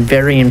grenades become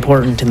very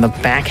important in the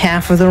back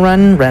half of the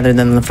run rather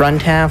than the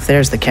front half.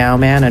 There's the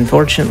cowman.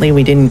 Unfortunately,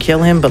 we didn't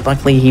kill him, but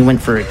luckily he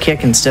went for a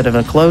kick instead of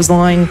a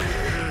clothesline,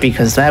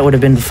 because that would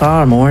have been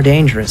far more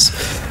dangerous.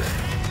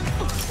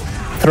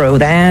 Throw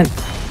that.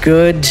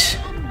 Good.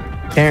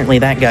 Apparently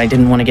that guy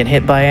didn't want to get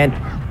hit by it,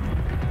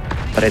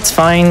 but it's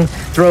fine.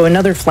 Throw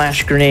another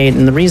flash grenade,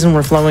 and the reason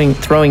we're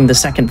throwing the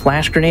second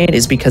flash grenade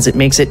is because it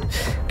makes it,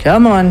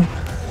 come on,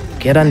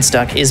 get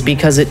unstuck, is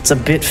because it's a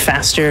bit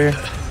faster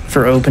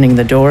for opening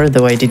the door,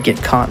 though I did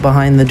get caught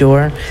behind the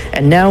door.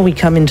 And now we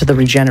come into the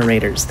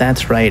regenerators.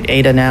 That's right,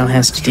 Ada now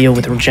has to deal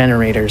with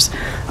regenerators.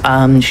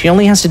 She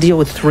only has to deal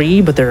with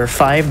 3, but there are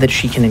 5 that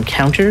she can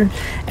encounter,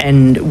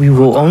 and we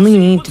will only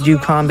need to do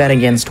combat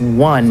against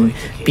 1,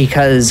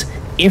 because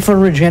if a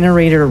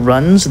regenerator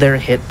runs, their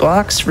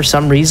hitbox, for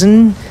some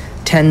reason,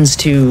 tends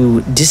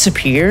to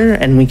disappear,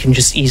 and we can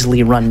just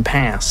easily run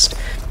past.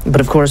 But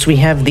of course, we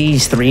have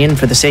these three, and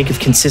for the sake of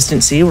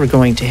consistency, we're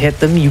going to hit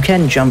them. You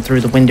can jump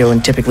through the window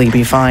and typically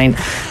be fine,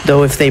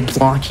 though if they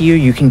block you,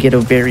 you can get a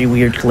very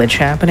weird glitch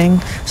happening,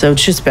 so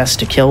it's just best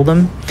to kill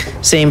them.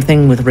 Same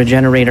thing with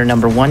Regenerator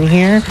number 1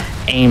 here.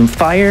 Aim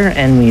fire,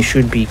 and we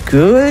should be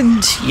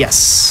good.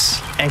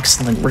 Yes,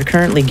 excellent. We're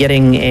currently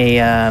getting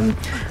a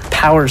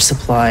power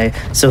supply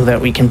so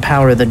that we can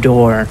power the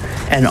door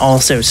and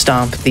also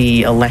stop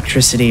the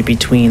electricity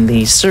between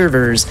the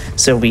servers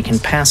so we can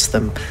pass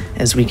them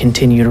as we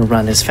continue to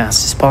run as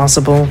fast as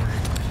possible.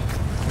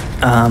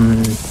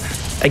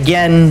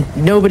 Again,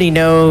 nobody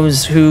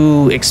knows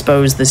who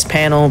exposed this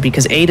panel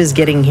because Ada's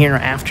getting here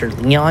after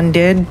Leon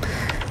did,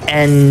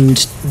 and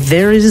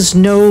there is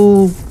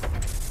no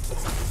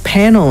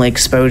panel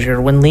exposure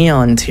when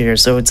Leon's here,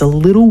 so it's a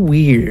little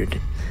weird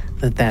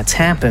that that's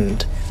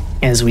happened.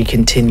 As we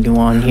continue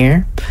on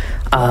here,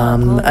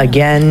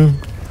 again,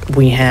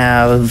 we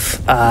have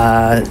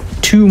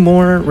 2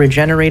 more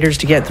regenerators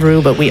to get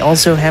through, but we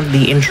also have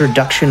the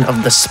introduction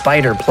of the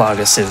spider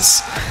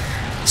Plagueuses.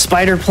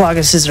 Spider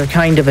Plagueuses are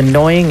kind of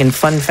annoying, and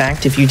fun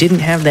fact, if you didn't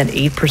have that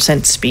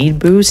 8% speed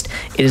boost,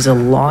 it is a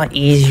lot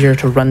easier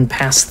to run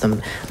past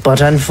them. But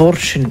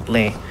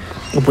unfortunately,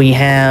 we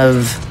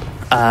have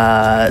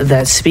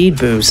that speed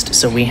boost,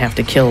 so we have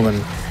to kill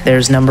them.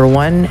 There's number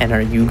 1, and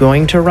are you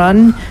going to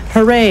run?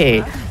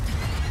 Hooray!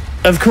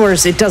 Of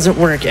course, it doesn't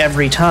work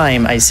every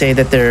time I say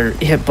that their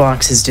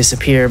hitboxes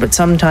disappear, but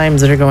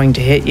sometimes they're going to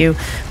hit you.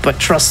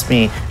 But trust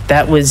me,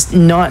 that was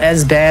not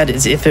as bad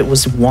as if it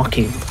was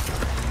walking.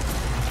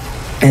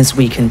 As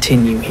we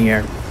continue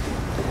here.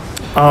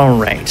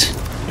 Alright,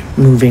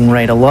 moving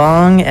right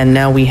along, and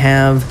now we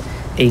have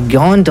a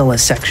gondola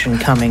section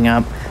coming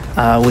up,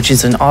 which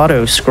is an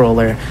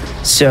auto-scroller.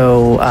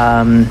 So,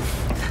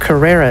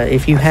 Carrera,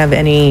 if you have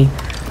any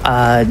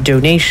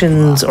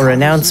donations or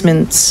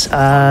announcements,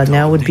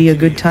 now would be a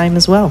good time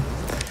as well.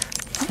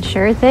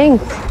 Sure thing.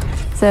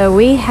 So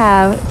we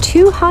have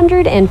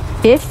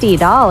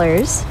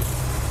 $250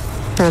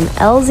 from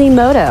LZ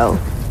Moto.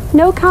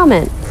 No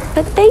comment,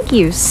 but thank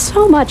you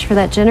so much for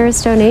that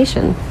generous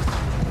donation.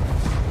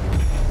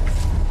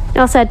 We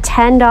also had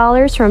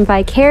 $10 from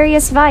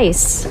Vicarious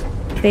Vice.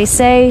 They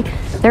say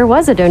there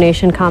was a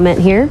donation comment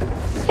here.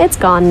 It's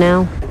gone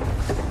now.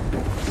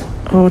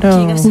 Oh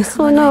no.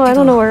 Oh no, I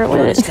don't know where it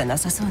went.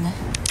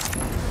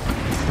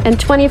 And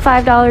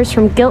 $25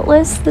 from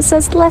Guiltless. This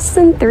says less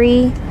than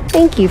 3.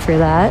 Thank you for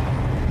that.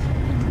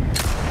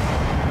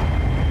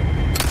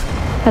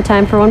 Got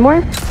time for one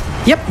more?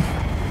 Yep.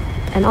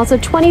 And also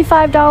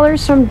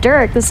 $25 from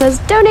Dirk. That says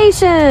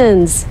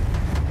donations.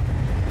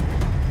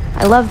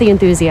 I love the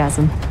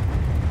enthusiasm.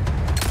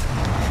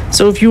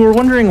 So if you were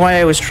wondering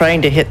why I was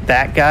trying to hit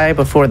that guy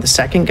before the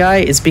second guy,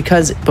 it's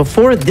because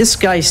before this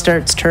guy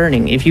starts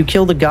turning, if you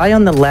kill the guy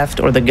on the left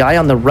or the guy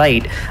on the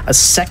right, a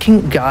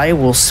second guy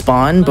will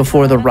spawn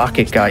before the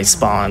rocket guy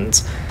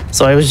spawns.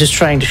 So I was just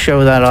trying to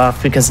show that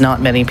off because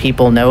not many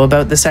people know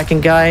about the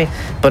second guy,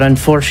 but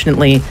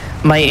unfortunately,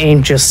 my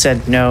aim just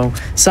said no.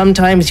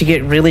 Sometimes you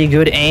get really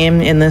good aim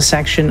in this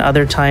section,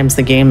 other times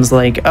the game's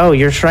like, oh,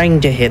 you're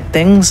trying to hit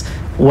things?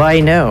 Why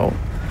no?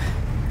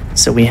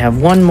 So we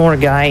have one more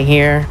guy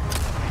here.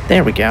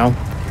 There we go.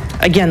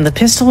 Again, the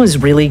pistol is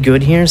really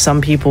good here.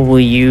 Some people will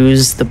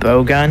use the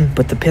bow gun,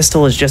 but the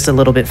pistol is just a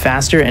little bit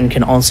faster and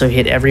can also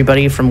hit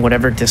everybody from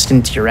whatever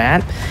distance you're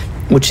at,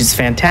 which is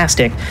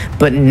fantastic.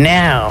 But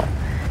now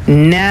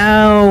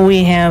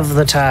we have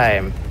the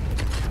time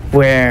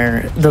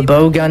where the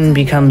bow gun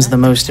becomes the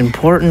most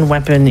important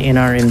weapon in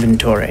our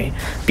inventory,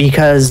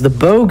 because the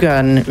bow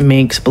gun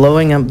makes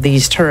blowing up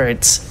these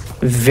turrets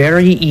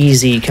very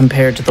easy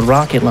compared to the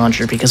rocket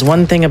launcher, because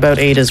one thing about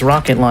Ada's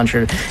rocket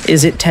launcher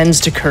is it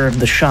tends to curve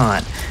the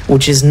shot,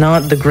 which is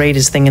not the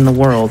greatest thing in the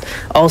world.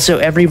 Also,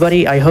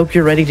 everybody, I hope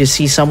you're ready to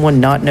see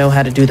someone not know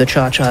how to do the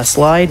cha-cha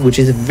slide, which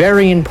is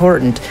very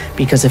important,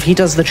 because if he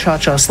does the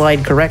cha-cha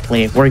slide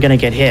correctly, we're gonna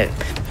get hit.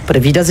 But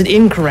if he does it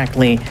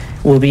incorrectly,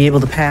 we'll be able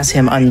to pass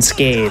him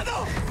unscathed.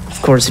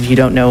 Of course, if you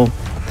don't know,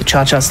 the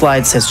cha-cha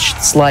slide says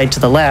slide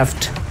to the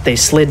left, they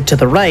slid to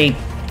the right,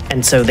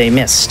 and so they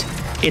missed.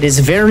 It is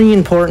very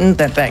important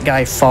that that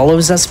guy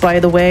follows us, by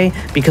the way,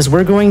 because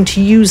we're going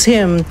to use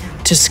him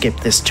to skip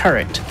this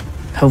turret.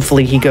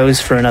 Hopefully he goes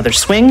for another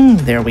swing.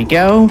 There we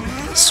go.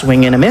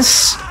 Swing and a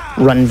miss.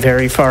 Run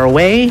very far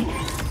away.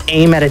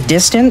 Aim at a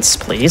distance,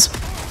 please.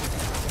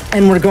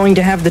 And we're going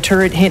to have the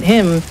turret hit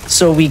him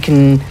so we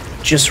can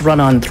just run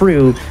on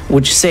through,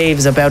 which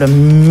saves about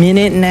 1.5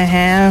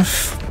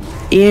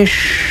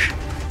 minutes-ish,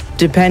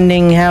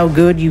 depending how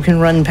good you can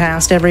run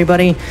past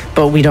everybody,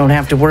 but we don't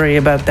have to worry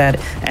about that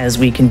as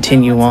we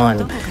continue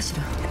on.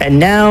 And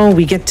now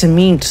we get to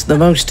meet the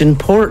most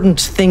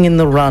important thing in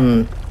the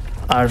run,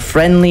 our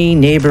friendly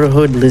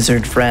neighborhood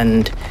lizard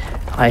friend.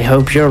 I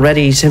hope you're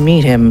ready to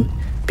meet him,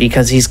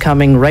 because he's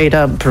coming right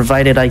up,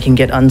 provided I can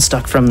get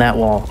unstuck from that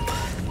wall.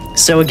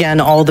 So again,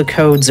 all the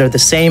codes are the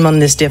same on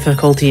this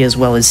difficulty as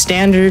well as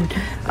standard.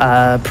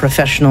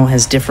 Professional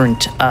has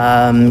different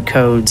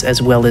codes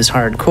as well as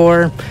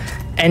hardcore.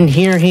 And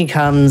here he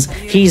comes.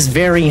 He's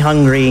very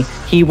hungry.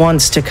 He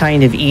wants to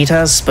kind of eat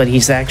us, but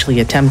he's actually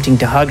attempting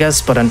to hug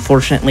us, but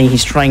unfortunately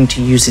he's trying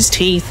to use his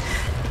teeth.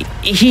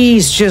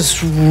 He's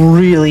just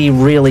really,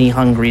 really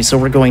hungry, so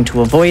we're going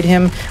to avoid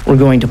him. We're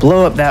going to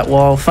blow up that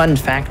wall. Fun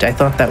fact, I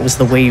thought that was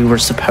the way you were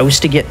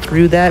supposed to get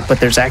through that, but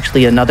there's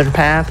actually another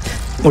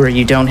path where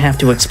you don't have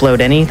to explode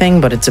anything,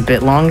 but it's a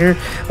bit longer.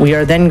 We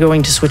are then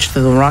going to switch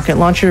to the rocket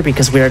launcher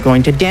because we are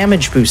going to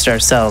damage boost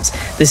ourselves.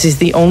 This is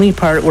the only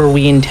part where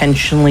we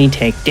intentionally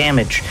take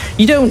damage.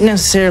 You don't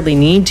necessarily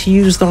need to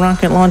use the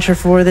rocket launcher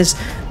for this,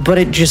 but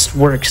it just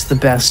works the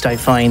best, I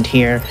find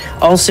here.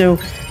 Also,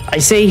 I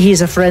say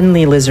he's a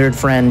friendly lizard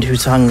friend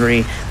who's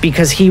hungry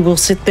because he will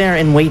sit there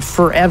and wait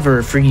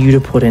forever for you to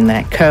put in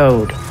that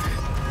code.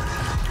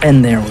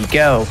 And there we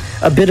go.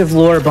 A bit of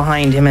lore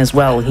behind him as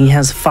well. He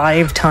has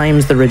 5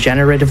 times the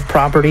regenerative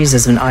properties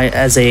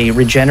as a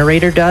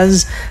regenerator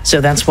does, so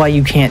that's why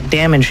you can't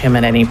damage him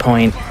at any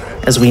point,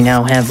 as we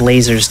now have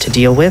lasers to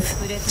deal with.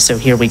 So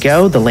here we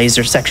go. The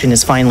laser section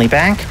is finally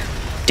back.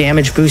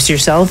 Damage boost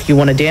yourself. You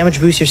want to damage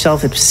boost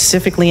yourself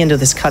specifically into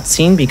this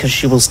cutscene because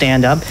she will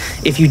stand up.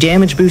 If you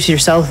damage boost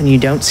yourself and you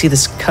don't see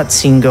this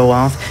cutscene go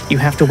off, you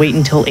have to wait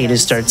until Ada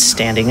starts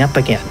standing up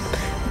again.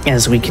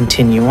 As we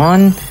continue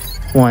on,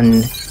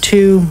 1,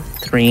 2,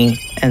 3,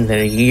 and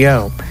there you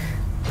go.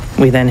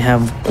 We then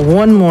have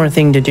one more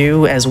thing to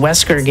do, as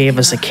Wesker gave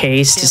us a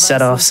case to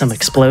set off some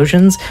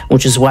explosions,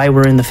 which is why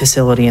we're in the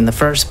facility in the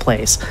first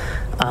place.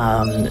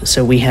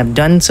 So we have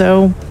done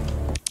so,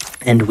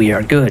 and we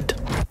are good.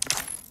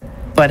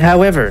 But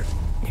however,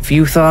 if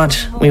you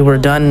thought we were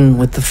done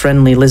with the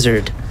friendly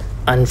lizard,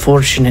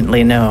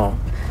 unfortunately no,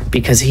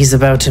 because he's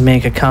about to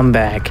make a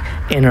comeback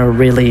in a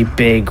really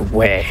big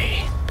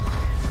way.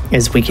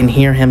 As we can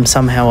hear him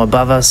somehow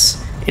above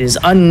us. It is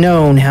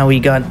unknown how he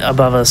got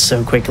above us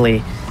so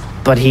quickly,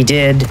 but he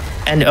did,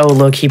 and oh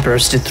look, he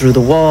bursted through the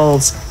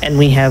walls, and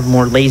we have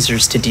more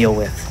lasers to deal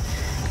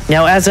with.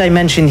 Now, as I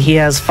mentioned, he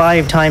has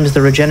 5 times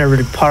the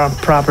regenerative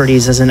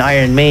properties as an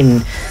Iron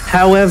Maiden.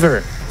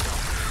 However,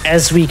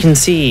 as we can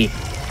see,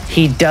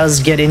 he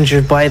does get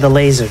injured by the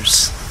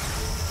lasers.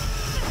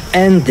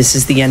 And this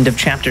is the end of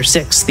Chapter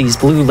 6. These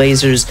blue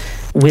lasers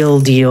will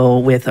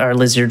deal with our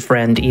lizard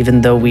friend,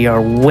 even though we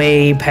are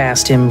way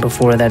past him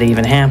before that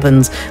even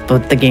happens,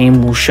 but the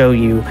game will show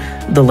you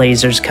the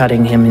lasers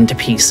cutting him into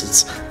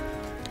pieces.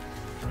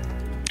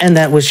 And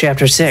that was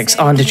Chapter 6.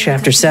 On to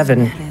Chapter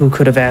 7. Who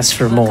could have asked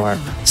for more?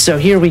 So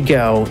here we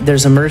go.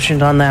 There's a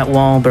merchant on that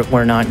wall, but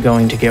we're not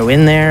going to go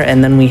in there.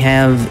 And then we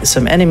have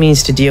some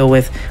enemies to deal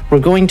with. We're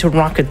going to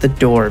rocket the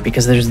door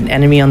because there's an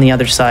enemy on the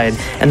other side.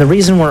 And the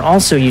reason we're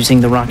also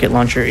using the rocket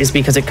launcher is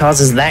because it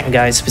causes that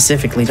guy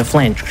specifically to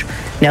flinch.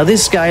 Now,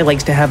 this guy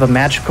likes to have a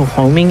magical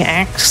homing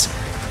axe,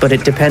 but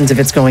it depends if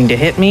it's going to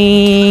hit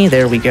me.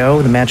 There we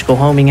go. The magical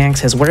homing axe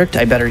has worked.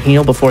 I better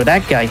heal before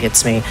that guy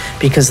hits me,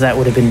 because that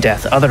would have been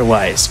death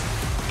otherwise.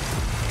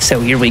 So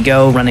here we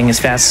go, running as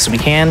fast as we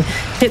can.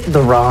 Hit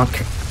the rock.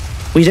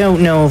 We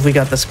don't know if we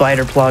got the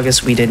spider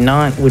plagas. We did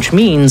not, which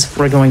means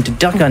we're going to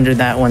duck under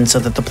that one so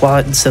that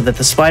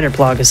the spider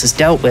plagas is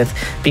dealt with,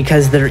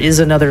 because there is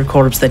another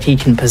corpse that he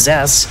can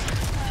possess.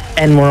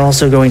 And we're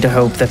also going to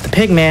hope that the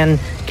pigman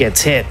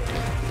gets hit.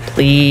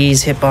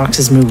 Please,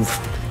 hitboxes, move.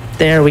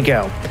 There we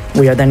go.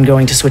 We are then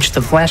going to switch to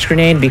the flash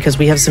grenade because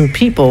we have some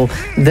people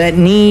that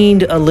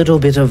need a little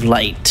bit of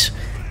light.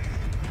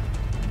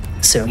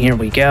 So here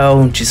we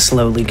go, just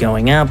slowly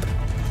going up.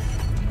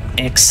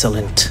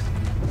 Excellent.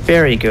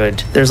 Very good.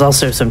 There's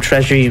also some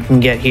treasure you can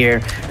get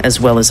here, as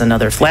well as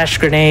another flash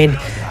grenade.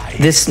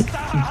 This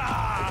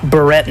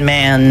Barrette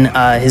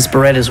man, his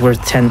Barrette is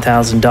worth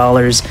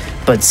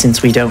 $10,000, but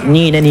since we don't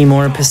need any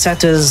more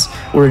pesetas,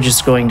 we're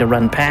just going to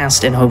run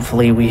past and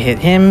hopefully we hit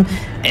him.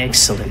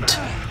 Excellent.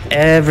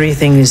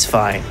 Everything is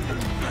fine.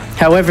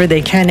 However,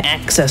 they can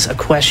access a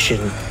question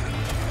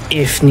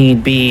if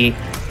need be,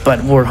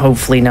 but we're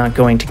hopefully not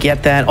going to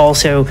get that.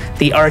 Also,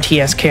 the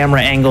RTS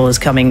camera angle is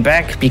coming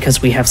back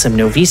because we have some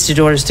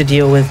Novistadors to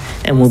deal with,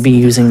 and we'll be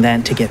using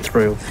that to get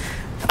through.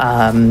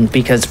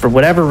 Because for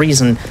whatever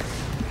reason,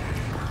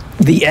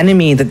 the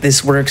enemy that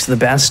this works the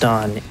best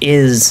on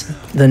is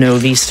the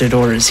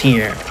Novistadors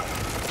here.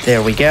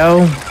 There we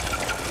go.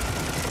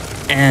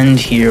 And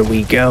here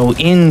we go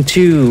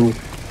into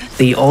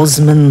the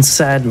Osman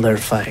Sadler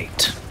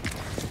fight,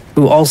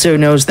 who also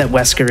knows that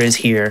Wesker is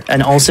here,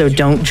 and also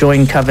don't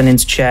join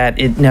Covenant's chat,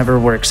 it never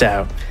works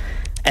out.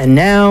 And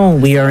now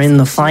we are in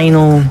the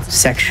final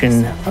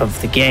section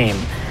of the game.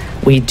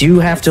 We do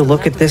have to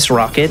look at this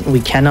rocket.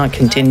 We cannot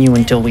continue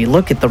until we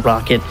look at the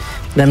rocket.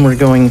 Then we're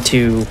going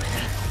to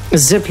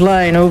zip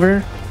line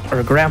over,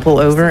 or grapple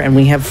over, and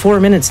we have 4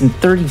 minutes and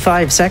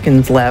 35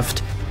 seconds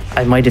left.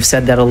 I might have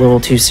said that a little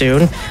too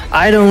soon.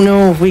 I don't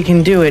know if we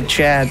can do it,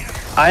 chat.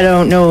 I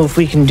don't know if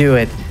we can do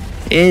it.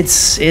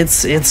 It's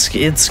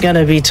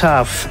gonna be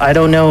tough. I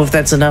don't know if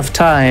that's enough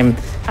time.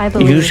 I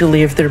believe.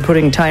 Usually if they're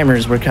putting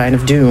timers, we're kind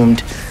of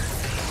doomed.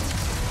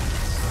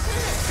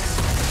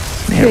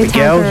 There we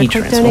go. He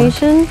transformed.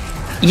 Donation?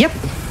 Yep.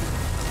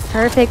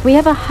 Perfect. We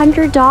have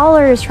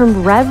 $100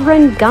 from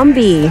Reverend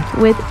Gumby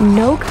with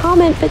no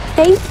comment, but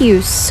thank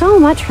you so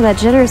much for that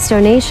generous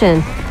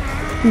donation.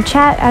 And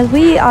chat, as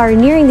we are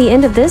nearing the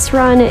end of this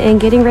run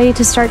and getting ready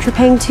to start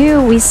Trepang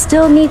 2, we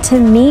still need to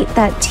meet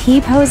that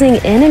T-posing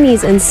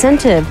enemies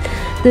incentive.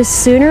 The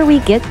sooner we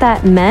get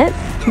that met,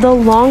 the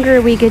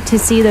longer we get to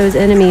see those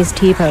enemies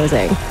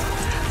T-posing.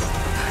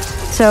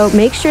 So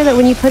make sure that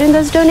when you put in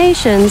those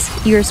donations,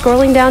 you're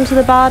scrolling down to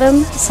the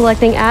bottom,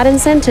 selecting Add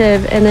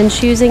Incentive, and then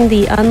choosing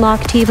the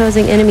Unlock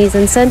T-Posing Enemies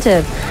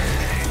incentive.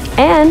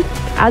 And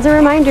as a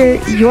reminder,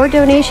 your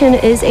donation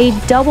is a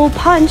double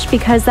punch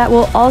because that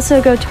will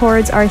also go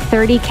towards our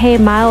 30K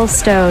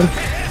milestone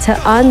to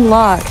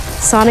unlock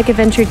Sonic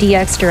Adventure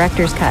DX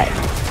Director's Cut.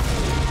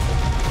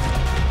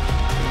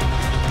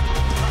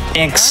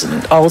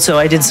 Excellent. Also,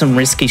 I did some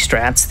risky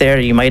strats there.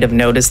 You might have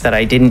noticed that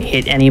I didn't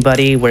hit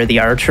anybody where the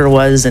archer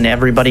was and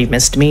everybody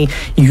missed me.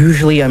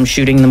 Usually I'm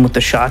shooting them with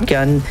the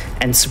shotgun,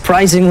 and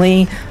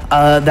surprisingly,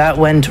 that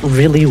went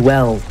really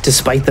well,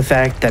 despite the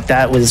fact that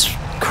that was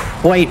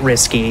quite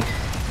risky.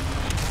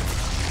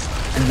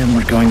 And then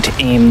we're going to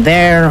aim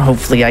there.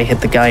 Hopefully I hit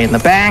the guy in the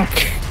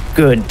back.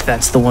 Good,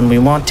 that's the one we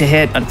want to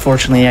hit.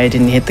 Unfortunately, I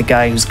didn't hit the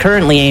guy who's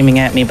currently aiming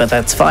at me, but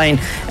that's fine.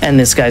 And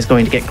this guy's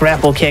going to get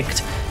grapple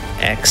kicked.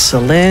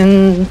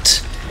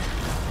 Excellent.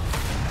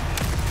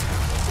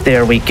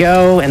 There we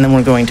go. And then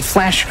we're going to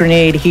flash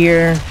grenade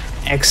here.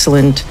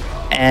 Excellent.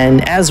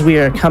 And as we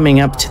are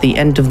coming up to the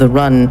end of the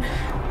run,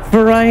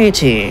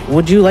 Variety,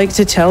 would you like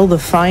to tell the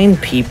fine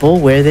people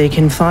where they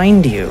can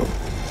find you?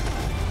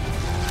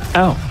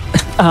 Oh,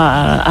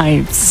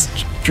 I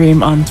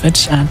stream on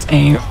Twitch at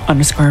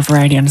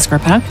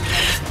 _variety_pack.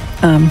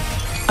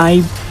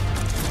 I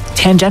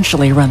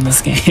tangentially run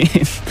this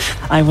game.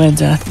 I would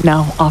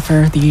now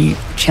offer the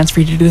chance for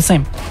you to do the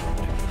same.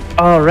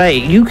 All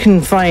right, you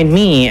can find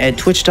me at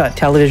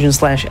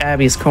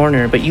twitch.tv/Abby's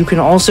Corner, but you can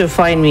also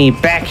find me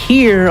back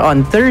here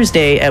on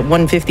Thursday at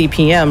 1:50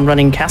 p.m.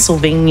 running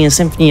Castlevania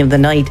Symphony of the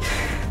Night,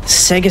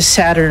 Sega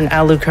Saturn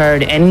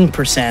Alucard any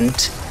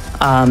percent.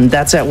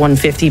 That's at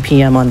 1:50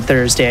 p.m. on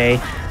Thursday.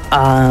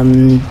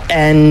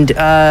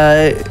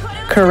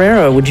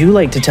 Carrera, would you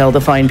like to tell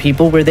the fine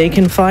people where they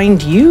can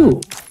find you?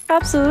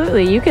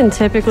 Absolutely. You can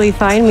typically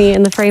find me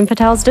in the Frame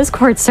Fatale's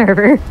Discord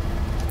server.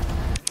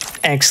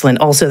 Excellent.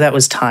 Also, that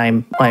was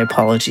time. My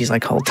apologies. I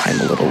called time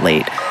a little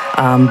late.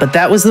 But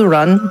that was the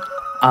run.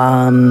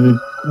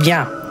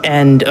 Yeah.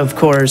 And of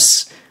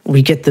course,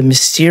 we get the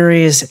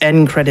mysterious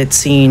end credit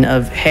scene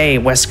of, hey,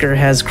 Wesker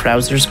has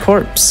Krauser's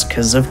corpse,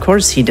 because of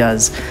course he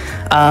does.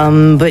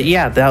 But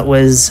yeah, that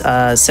was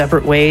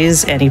Separate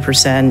Ways, any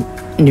percent,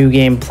 New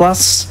Game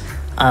Plus.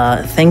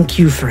 Thank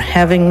you for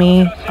having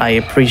me. I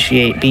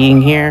appreciate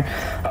being here.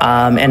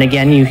 And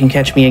again, you can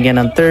catch me again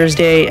on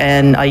Thursday,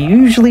 and I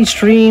usually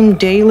stream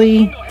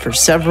daily for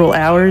several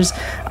hours.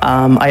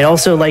 I'd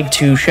also like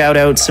to shout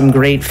out some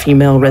great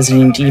female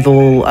Resident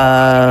Evil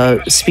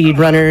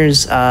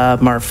speedrunners,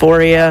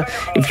 Marforia.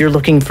 If you're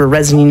looking for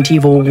Resident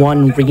Evil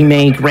 1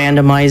 remake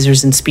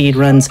randomizers and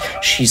speedruns,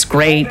 she's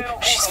great.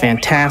 She's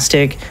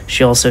fantastic.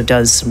 She also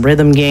does some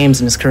rhythm games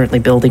and is currently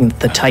building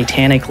the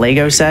Titanic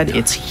Lego set.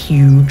 It's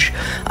huge.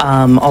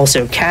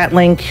 Also,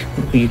 Catlink,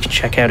 who you can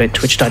check out at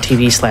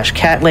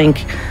twitch.tv/Catlink.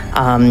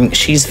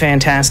 She's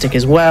fantastic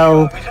as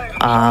well.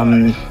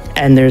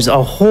 And there's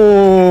a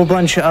whole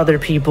bunch of other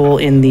people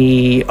in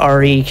the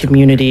RE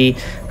community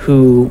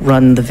who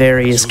run the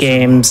various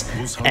games.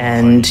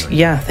 And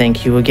yeah,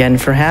 thank you again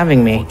for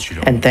having me.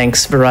 And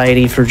thanks,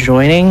 Variety, for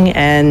joining.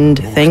 And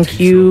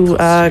thank you,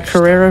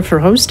 Carrera, for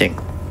hosting.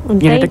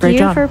 And thank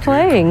you for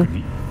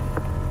playing.